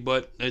kayfabe,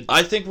 but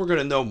I think we're going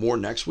to know more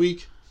next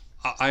week.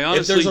 I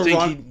honestly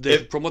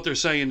think from what they're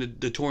saying,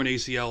 the torn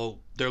ACL,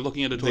 they're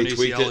looking at a torn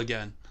ACL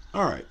again.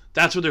 All right.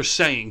 That's what they're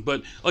saying.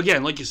 But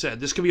again, like you said,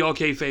 this could be all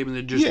kayfabe, and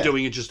they're just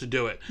doing it just to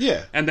do it.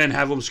 Yeah. And then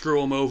have them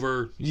screw them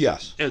over.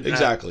 Yes.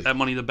 Exactly. At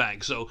Money in the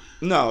Bank. So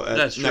no,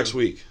 that's next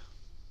week.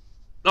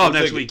 Oh,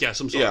 next week. Yes.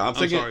 I'm sorry. Yeah,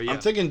 I'm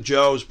thinking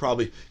Joe's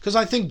probably because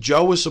I think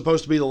Joe was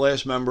supposed to be the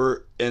last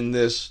member in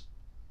this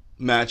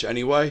match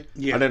anyway.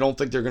 Yeah. And I don't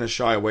think they're going to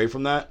shy away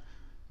from that.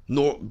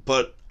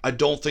 But I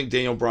don't think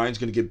Daniel Bryan's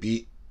going to get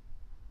beat.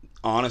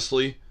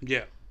 Honestly.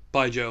 Yeah.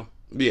 By Joe.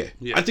 Yeah.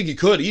 I think he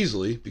could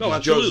easily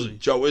because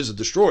Joe is a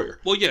destroyer.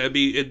 Well, yeah,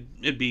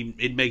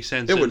 it'd make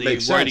sense in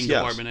the writing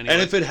department anyway.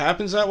 And if it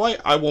happens that way,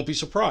 I won't be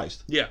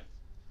surprised. Yeah.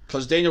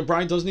 Because Daniel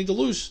Bryan does need to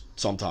lose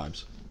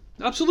sometimes.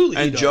 Absolutely.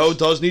 And Joe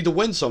does need to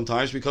win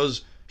sometimes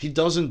because he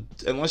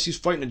doesn't, unless he's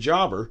fighting a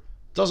jobber,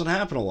 it doesn't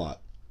happen a lot.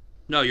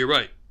 No, you're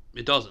right.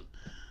 It doesn't.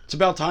 It's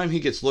about time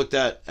he gets looked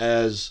at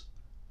as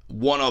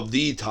one of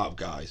the top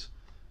guys.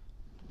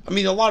 I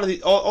mean, a lot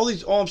of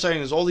all I'm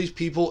saying is all these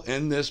people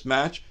in this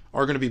match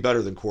are going to be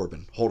better than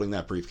Corbin holding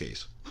that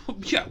briefcase.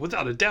 Yeah,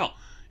 without a doubt.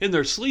 In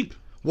their sleep.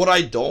 What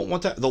I don't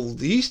want the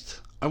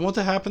least I want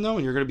to happen though,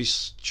 and you're going to be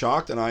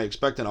shocked, and I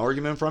expect an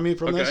argument from you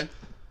from this.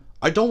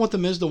 I don't want the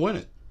Miz to win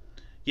it.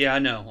 Yeah, I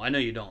know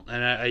you don't,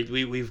 and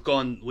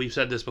we've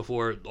said this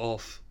before.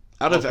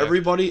 Out of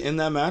everybody in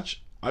that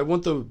match, I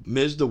want the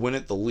Miz to win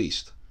it the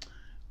least.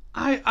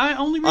 I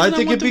only reason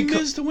I want the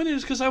Miz to win it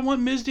is because I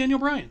want Miz Daniel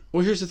Bryan.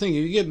 Well, here's the thing: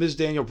 you get Miz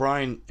Daniel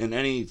Bryan in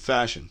any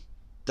fashion.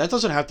 That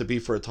doesn't have to be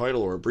for a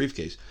title or a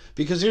briefcase.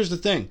 Because here's the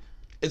thing: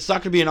 it's not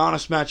going to be an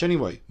honest match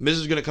anyway. Miz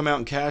is going to come out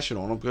and cash it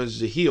on him because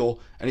he's a heel,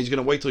 and he's going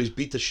to wait till he's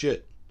beat the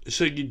shit.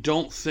 So you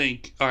don't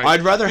think? All right,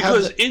 I'd rather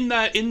have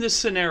in this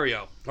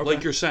scenario,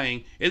 like you're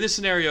saying, in this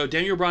scenario,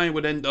 Daniel Bryan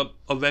would end up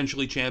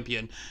eventually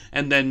champion,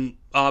 and then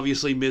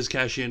obviously Miz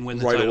cash in, win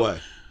the title. Right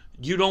away.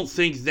 you don't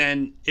think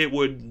then it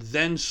would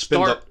then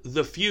start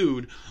the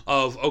feud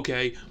of,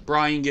 okay,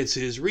 Bryan gets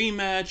his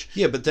rematch.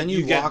 Yeah, but then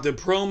you get the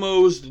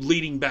promos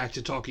leading back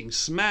to talking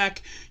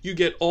smack. You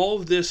get all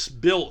of this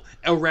built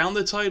around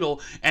the title,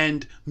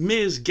 and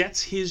Miz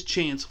gets his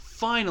chance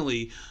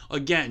finally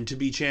again to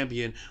be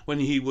champion when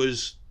it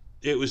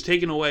was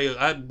taken away,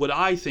 what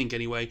I think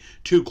anyway,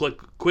 too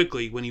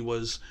quickly when he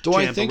was Do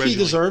champ I think originally.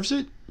 he deserves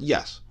it?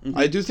 Yes. Mm-hmm.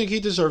 I do think he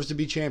deserves to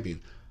be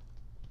champion.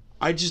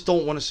 I just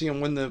don't want to see him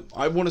win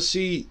I want to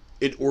see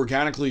it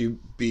organically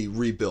be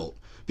rebuilt.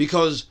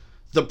 Because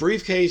the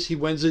briefcase, he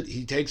wins it,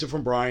 he takes it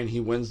from Bryan, he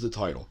wins the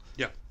title.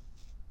 Yeah.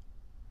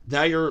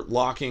 Now you're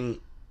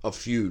locking a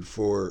feud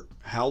for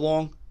how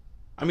long?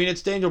 I mean,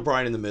 it's Daniel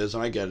Bryan and The Miz,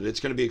 and I get it. It's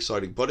going to be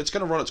exciting, but it's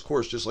going to run its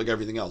course just like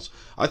everything else.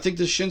 I think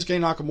this Shinsuke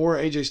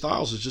Nakamura, AJ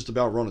Styles is just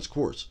about run its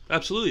course.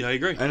 Absolutely, I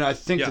agree. And I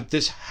think that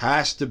this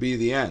has to be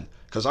the end.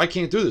 Because I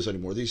can't do this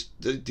anymore.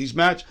 These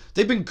matches,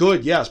 they've been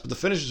good, yes, but the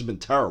finishes have been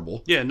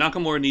terrible. Yeah,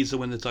 Nakamura needs to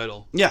win the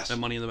title. Yes. At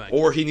Money in the Bank.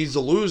 Or he needs to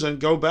lose and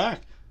go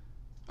back.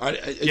 Back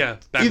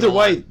either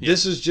way, line. Yeah.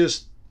 this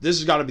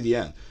has got to be the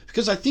end.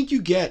 Because I think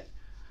you get,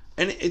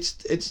 and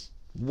it's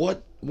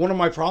what one of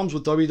my problems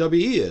with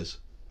WWE is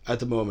at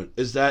the moment,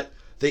 is that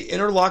they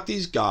interlock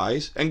these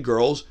guys and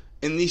girls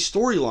in these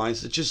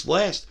storylines that just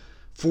last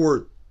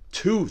for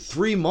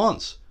 2-3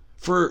 months.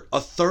 For a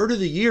third of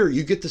the year,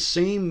 you get the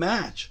same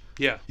match.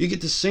 Yeah. You get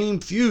the same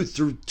feud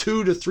through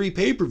 2 to 3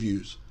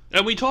 pay-per-views.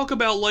 And we talk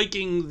about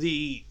liking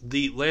the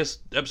last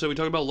episode, we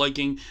talk about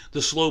liking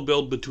the slow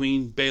build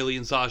between Bayley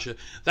and Sasha.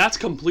 That's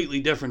completely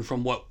different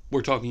from what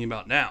we're talking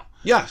about now.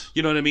 Yes.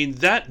 You know what I mean?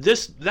 That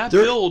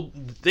build,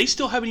 they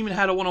still haven't even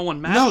had a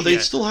one-on-one match No, they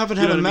yet. still haven't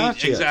You had know a what I mean?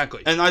 match yet.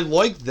 Exactly. And I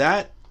like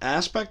that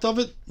aspect of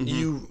it.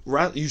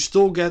 Mm-hmm. You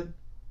still get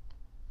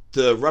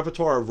the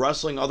repertoire of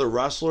wrestling other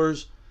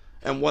wrestlers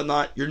and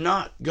whatnot. You're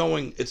not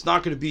going. It's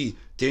not going to be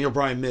Daniel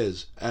Bryan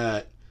Miz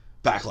at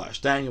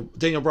Backlash.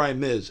 Daniel Bryan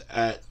Miz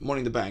at Money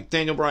in the Bank.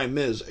 Daniel Bryan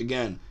Miz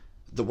again.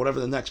 Whatever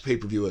the next pay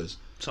per view is.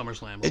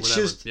 SummerSlam or It's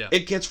whatever. just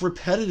it gets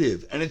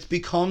repetitive, and it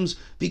becomes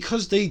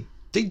because they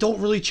don't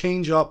really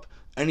change up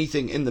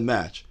anything in the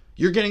match.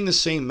 You're getting the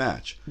same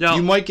match. Now,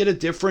 you might get a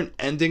different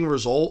ending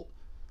result,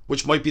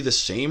 which might be the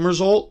same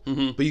result,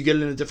 but you get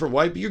it in a different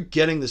way, but you're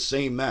getting the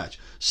same match.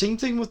 Same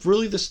thing with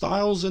really the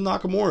Styles and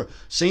Nakamura.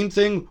 Same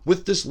thing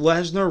with this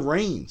Lesnar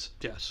Reigns.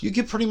 Yes. You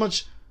get pretty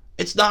much,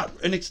 it's not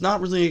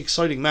really an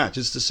exciting match.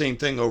 It's the same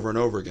thing over and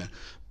over again.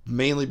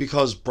 Mainly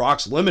because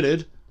Brock's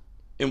limited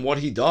in what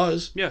he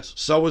does. Yes.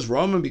 So is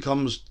Roman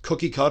becomes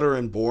cookie cutter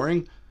and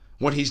boring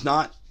when he's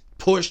not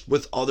pushed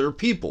with other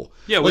people.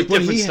 Yeah, with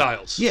when different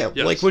styles. Yeah,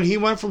 Yes. like when he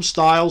went from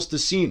Styles to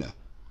Cena.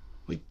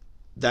 Like,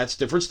 that's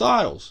different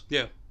styles.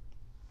 Yeah.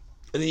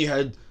 And then you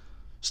had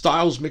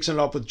Styles mixing it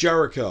up with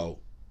Jericho.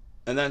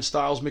 And then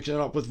Styles mixing it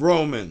up with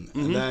Roman. Mm-hmm.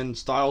 And then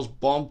Styles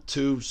bumped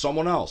to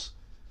someone else.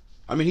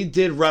 I mean, he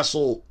did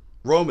wrestle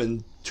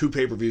Roman 2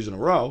 pay-per-views in a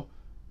row.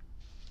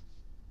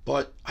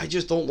 But I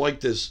just don't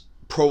like this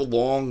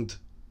prolonged,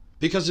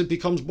 because it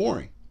becomes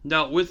boring.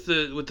 Now, with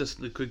this,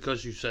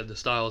 because you said the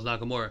Styles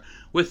Nakamura,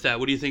 with that,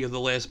 what do you think of the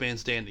Last Man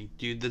Standing?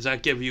 Does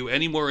that give you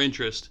any more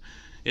interest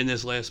in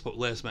this last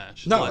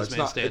match? No, Last it's Man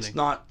not.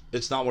 Standing?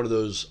 It's not one of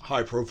those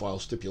high-profile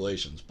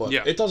stipulations, but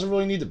Yeah. it doesn't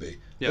really need to be.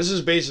 Yeah. This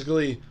is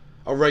basically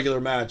a regular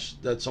match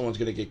that someone's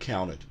going to get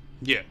counted.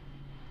 Yeah.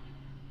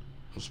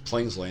 Those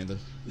planes landing.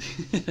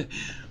 We're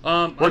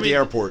We're at the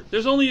airport.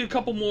 There's only a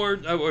couple more.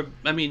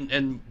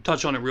 And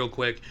touch on it real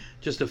quick,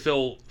 just to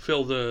fill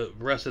the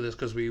rest of this,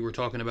 because we were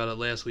talking about it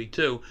last week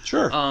too.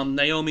 Sure.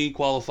 Naomi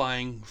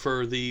qualifying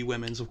for the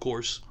women's, of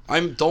course. I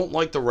don't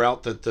like the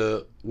route that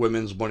the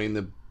women's Money in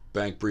the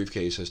Bank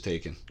briefcase has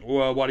taken,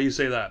 Well, why do you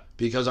say that?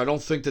 because I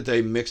don't think that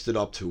they mixed it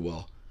up too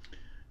well.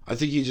 I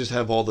think you just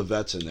have all the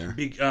vets in there,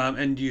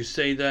 And you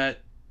say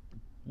that.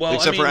 Well,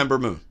 except for Ember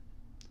Moon.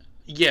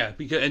 Yeah,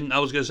 and I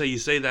was gonna say you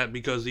say that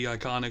because the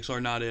Iconics are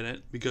not in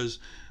it, because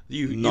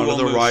None of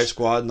the Riot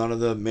Squad, none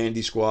of the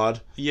Mandy Squad,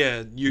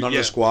 Yeah, none of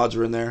the squads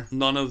are in there.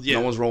 None of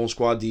No one's rolling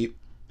squad deep.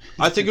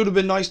 I think it would have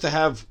been nice to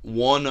have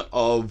one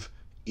of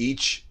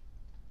each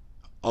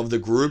of the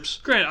groups.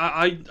 Grant,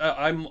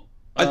 I'm.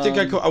 I think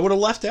I would have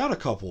left out a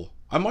couple.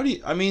 I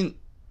mean,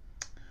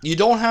 you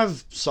don't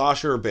have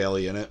Sasha or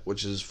Bayley in it,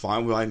 which is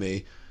fine by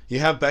me. You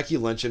have Becky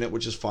Lynch in it,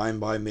 which is fine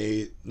by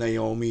me.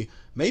 Naomi.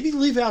 Maybe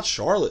leave out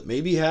Charlotte.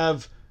 Maybe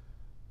have...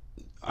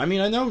 I mean,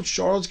 I know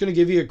Charlotte's going to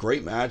give you a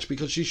great match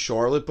because she's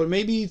Charlotte, but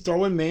maybe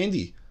throw in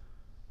Mandy.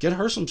 Get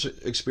her some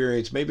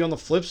experience. Maybe on the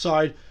flip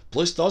side,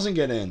 Bliss doesn't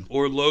get in.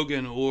 Or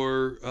Logan,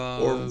 or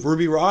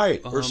Ruby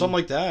Riott, or something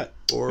like that.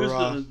 Or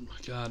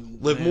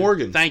Liv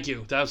Morgan. Thank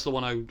you. That's the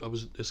one I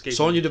was escaping.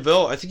 Sonya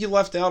Deville. I think you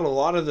left out a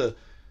lot of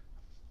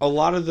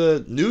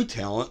the new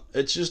talent.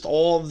 It's just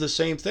all of the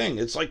same thing.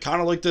 It's like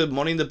kind of like the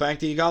Money in the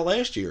Bank that you got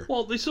last year.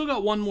 Well, they still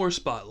got one more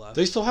spot left.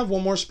 They still have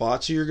one more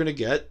spot, so you're going to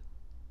get...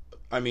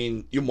 I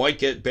mean, you might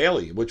get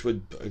Bayley, which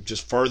would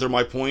just further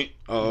my point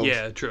of...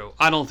 Yeah, true.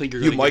 I don't think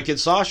you're going to might get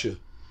Sasha,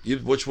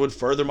 which would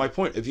further my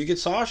point. If you get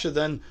Sasha,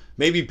 then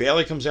maybe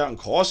Bayley comes out and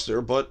costs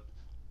her, but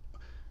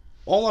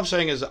All I'm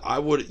saying is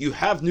you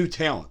have new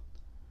talent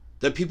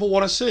that people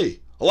want to see.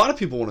 A lot of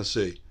people want to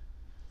see.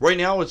 Right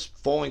now it's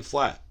falling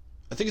flat.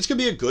 I think it's going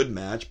to be a good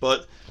match,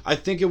 but I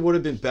think it would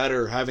have been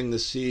better having to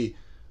see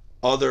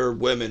other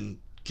women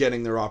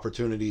getting their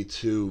opportunity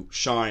to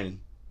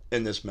shine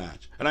in this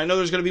match. And I know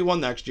there's going to be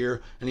one next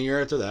year and a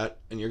year after that,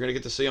 and you're going to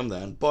get to see them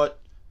then, but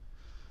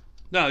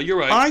No, you're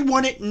right. I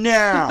want it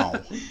now.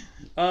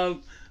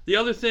 The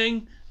other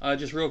thing,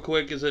 just real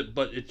quick,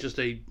 it's just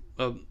a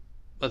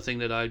thing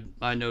that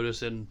I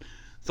noticed and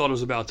thought it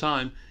was about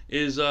time,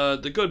 is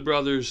the Good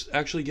Brothers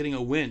actually getting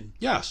a win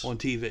Yes. on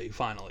TV,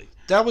 finally.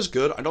 That was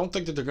good. I don't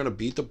think that they're going to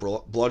beat the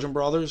Bludgeon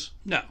Brothers.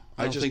 No,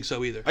 I don't think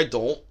so either. I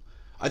don't.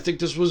 I think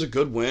this was a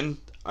good win.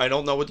 I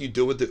don't know what you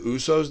do with the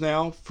Usos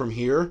now from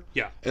here.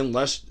 Yeah.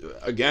 Unless,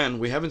 again,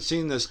 we haven't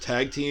seen this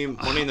tag team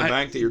Money in the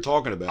Bank that you're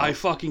talking about. I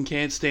fucking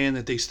can't stand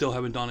that they still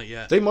haven't done it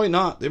yet. They might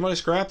not. They might have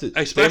scrapped it.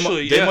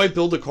 Especially, they might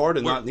build a card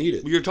and not need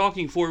it. You're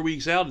talking 4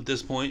 weeks out at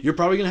this point. You're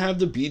probably going to have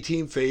the B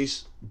team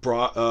face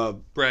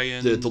Brian,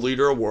 the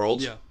leader of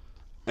Worlds. Yeah.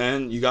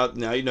 And you got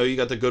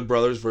the Good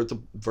Brothers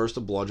versus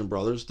the Bludgeon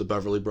Brothers, the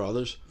Beverly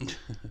Brothers.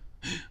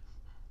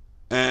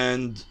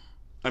 And,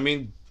 I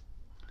mean,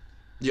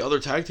 the other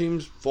tag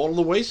teams fall to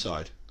the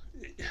wayside.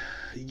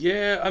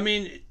 Yeah, I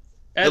mean,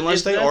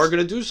 unless they are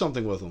going to do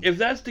something with them. If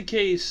that's the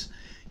case,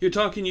 you're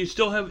talking. You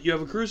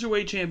have a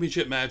cruiserweight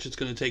championship match that's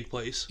going to take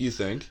place. You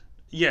think?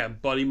 Yeah,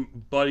 Buddy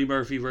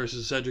Murphy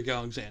versus Cedric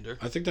Alexander.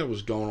 I think that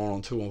was going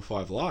on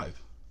 215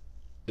 Live.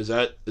 Is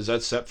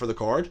that set for the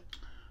card?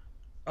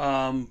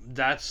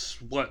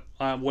 That's what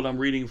I'm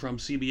reading from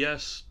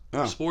CBS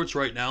Sports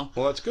right now.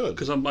 Well, that's good.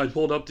 Because I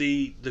pulled up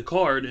the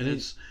card and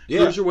it's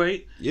Yeah.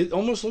 cruiserweight. It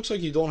almost looks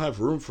like you don't have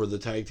room for the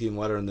tag team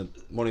ladder and the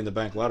Money in the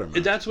Bank ladder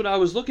match. That's what I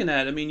was looking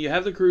at. I mean, you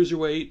have the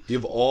cruiserweight.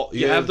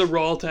 You have the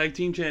Raw Tag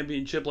Team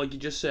Championship, like you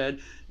just said,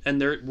 and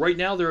right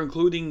now they're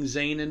including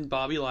Zayn and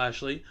Bobby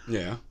Lashley.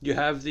 Yeah. You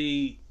have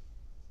the.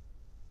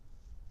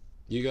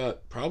 You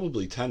got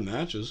probably 10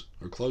 matches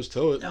or close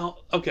to it. Now,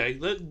 okay,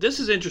 this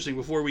is interesting.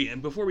 Before we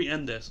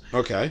end this,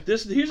 okay.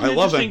 Here's an I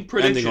love interesting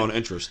prediction. ending on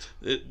interest.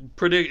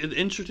 An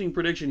interesting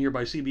prediction here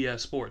by CBS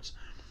Sports.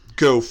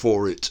 Go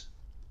for it.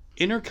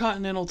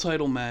 Intercontinental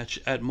title match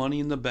at Money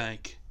in the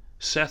Bank.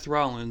 Seth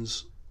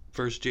Rollins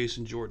versus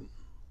Jason Jordan.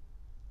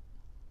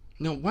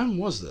 Now, when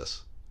was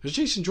this? Because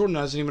Jason Jordan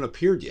hasn't even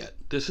appeared yet.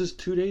 This is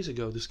 2 days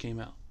ago. This came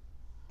out.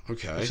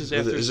 Okay. Is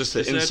this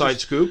the inside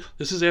scoop?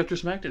 This is after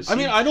SmackDown. I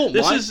mean, I don't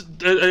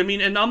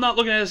mind. And I'm not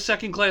looking at a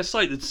second-class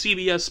site. It's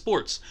CBS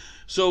Sports.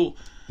 So.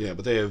 Yeah,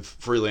 but they have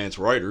freelance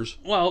writers.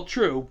 Well,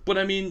 true. But,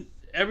 I mean,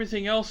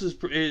 everything else is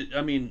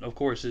of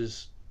course,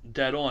 is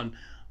dead on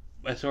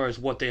as far as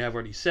what they have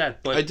already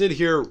set. But I did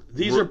hear...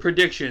 These are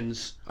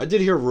predictions. I did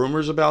hear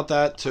rumors about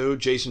that, too.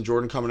 Jason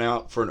Jordan coming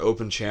out for an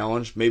open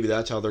challenge. Maybe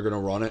that's how they're going to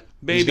run it.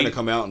 Maybe. He's going to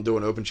come out and do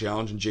an open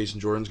challenge, and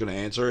Jason Jordan's going to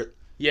answer it.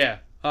 Yeah.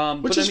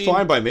 Which is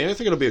fine by me. I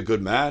think it'll be a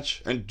good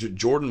match, and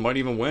Jordan might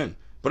even win.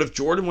 But if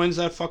Jordan wins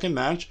that fucking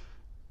match,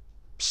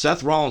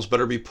 Seth Rollins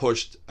better be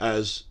pushed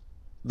as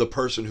the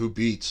person who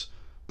beats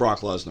Brock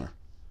Lesnar.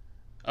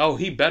 Oh,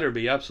 he better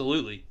be,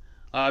 absolutely.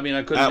 I mean,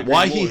 I couldn't agree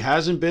why more. He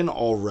hasn't been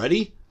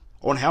already,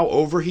 on how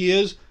over he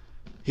is,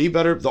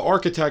 the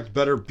Architect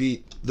better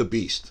beat the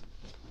Beast.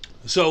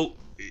 So,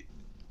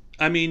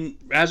 I mean,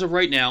 as of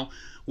right now,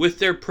 with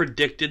their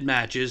predicted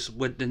matches,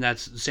 and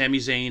that's Sami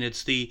Zayn,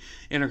 it's the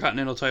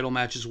Intercontinental title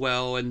match as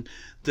well, and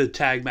the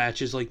tag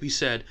matches, like we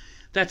said,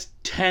 that's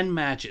 10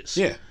 matches.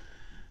 Yeah.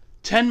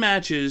 10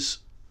 matches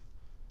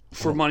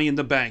for Money in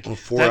the Bank. On a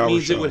 4-hour that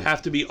means show. it would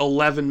have to be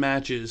 11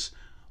 matches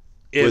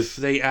if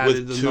they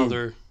added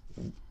another.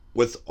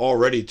 With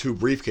already 2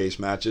 briefcase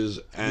matches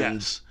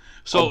and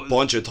a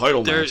bunch of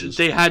title matches.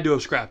 They had to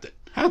have scrapped it.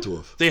 Had to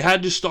have. They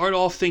had to start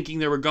off thinking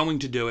they were going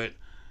to do it,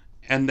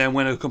 and then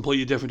went a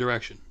completely different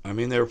direction. I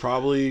mean, they were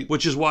probably...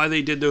 Which is why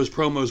they did those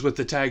promos with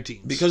the tag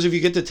teams. Because if you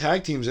get the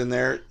tag teams in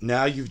there,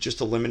 now you've just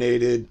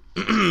eliminated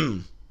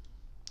a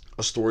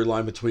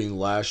storyline between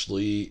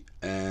Lashley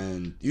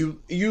and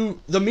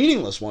the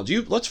meaningless ones.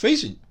 Let's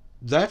face it,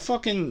 that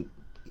fucking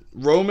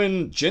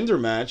Roman Jinder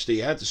match that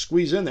you had to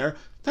squeeze in there,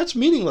 that's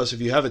meaningless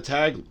if you have a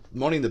tag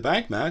Money in the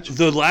Bank match.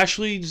 The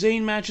Lashley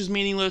Zayn match is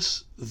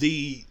meaningless.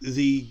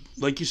 The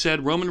like you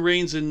said, Roman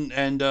Reigns and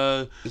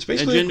it's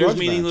basically and Jinder's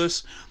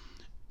meaningless.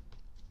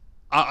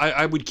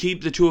 I would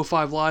keep the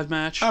 205 Live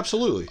match.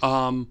 Absolutely.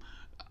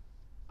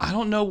 I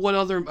don't know what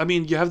other. I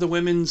mean, you have the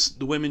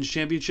women's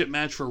championship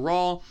match for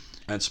Raw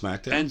and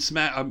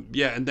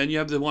SmackDown. And then you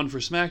have the one for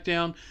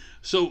SmackDown.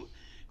 So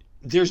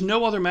there's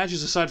no other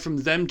matches aside from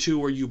them two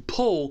where you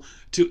pull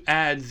to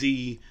add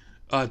the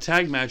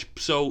tag match.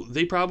 So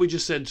they probably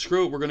just said,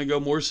 screw it, we're going to go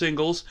more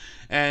singles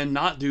and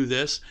not do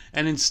this,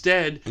 and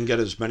instead and get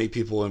as many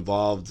people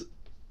involved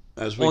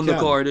as we on can.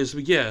 the card as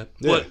we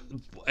But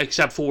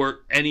except for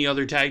any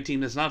other tag team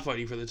that's not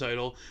fighting for the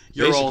title,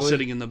 you're all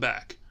sitting in the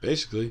back.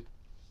 Basically.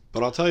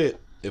 But I'll tell you,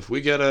 if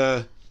we get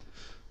a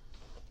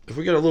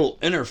little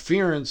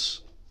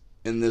interference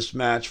in this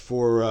match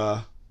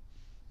for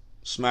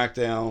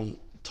SmackDown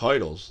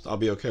titles, I'll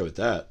be okay with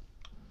that.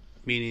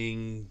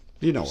 Meaning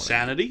You know what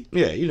sanity. I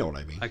mean. Yeah, you know what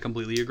I mean. I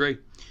completely agree.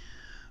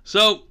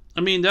 So,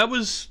 I mean, that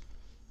was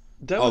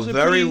a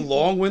very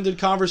long-winded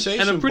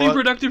conversation. And a pretty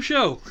productive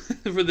show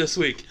for this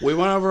week. We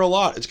went over a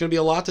lot. It's going to be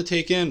a lot to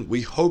take in.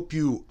 We hope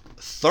you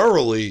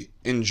thoroughly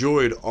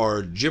enjoyed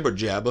our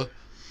jibber-jabber.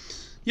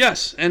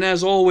 Yes, and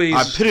as always...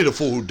 I pity the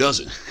fool who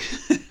doesn't.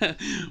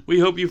 We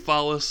hope you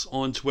follow us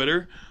on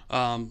Twitter,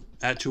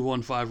 at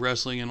 215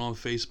 Wrestling, and on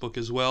Facebook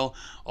as well.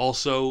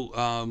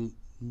 Also,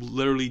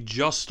 literally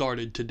just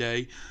started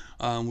today.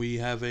 We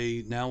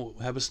now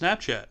have a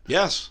Snapchat.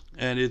 Yes.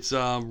 And it's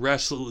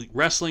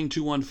Wrestling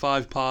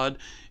 215 Pod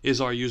is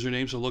our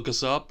username, so look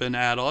us up and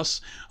add us.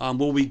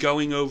 We'll be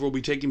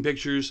taking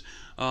pictures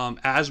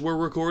as we're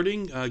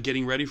recording,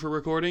 getting ready for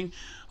recording.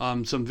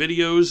 Some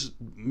videos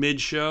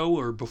mid-show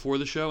or before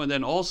the show, and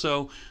then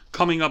also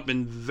coming up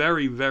in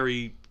very,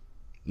 very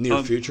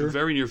near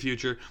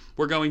future,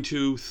 we're going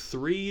to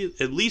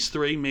at least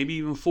three, maybe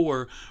even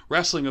 4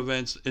 wrestling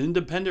events,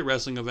 independent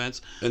wrestling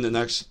events in the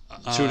next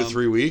 2 to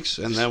 3 weeks,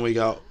 and then we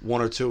got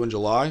 1 or 2 in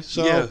July.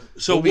 So yeah,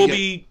 so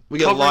we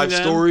get live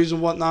them. stories and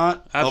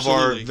whatnot.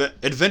 Absolutely. Of our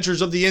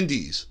adventures of the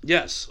Indies.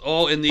 Yes,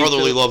 all in the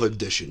Brotherly Love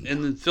edition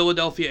in the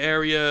Philadelphia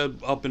area,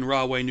 up in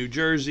Rahway, New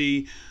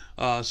Jersey.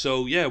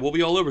 So yeah, we'll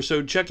be all over.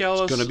 So check out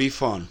us. It's gonna be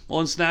fun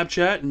on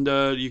Snapchat,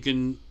 and you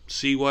can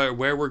see where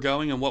we're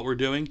going and what we're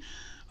doing.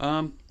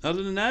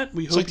 Other than that,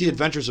 it's like the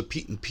adventures of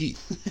Pete and Pete.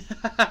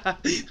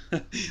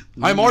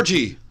 I'm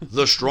Archie,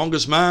 the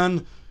strongest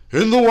man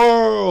in the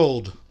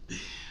world.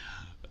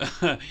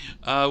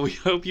 We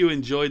hope you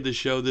enjoyed the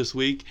show this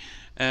week,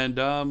 and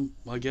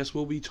I guess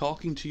we'll be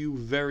talking to you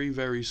very,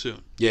 very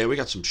soon. Yeah, we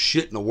got some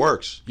shit in the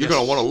works. You're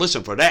going to want to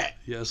listen for that.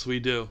 Yes, we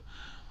do.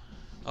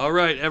 All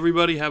right,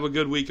 everybody, have a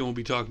good week, and we'll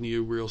be talking to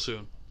you real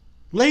soon.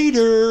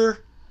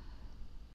 Later.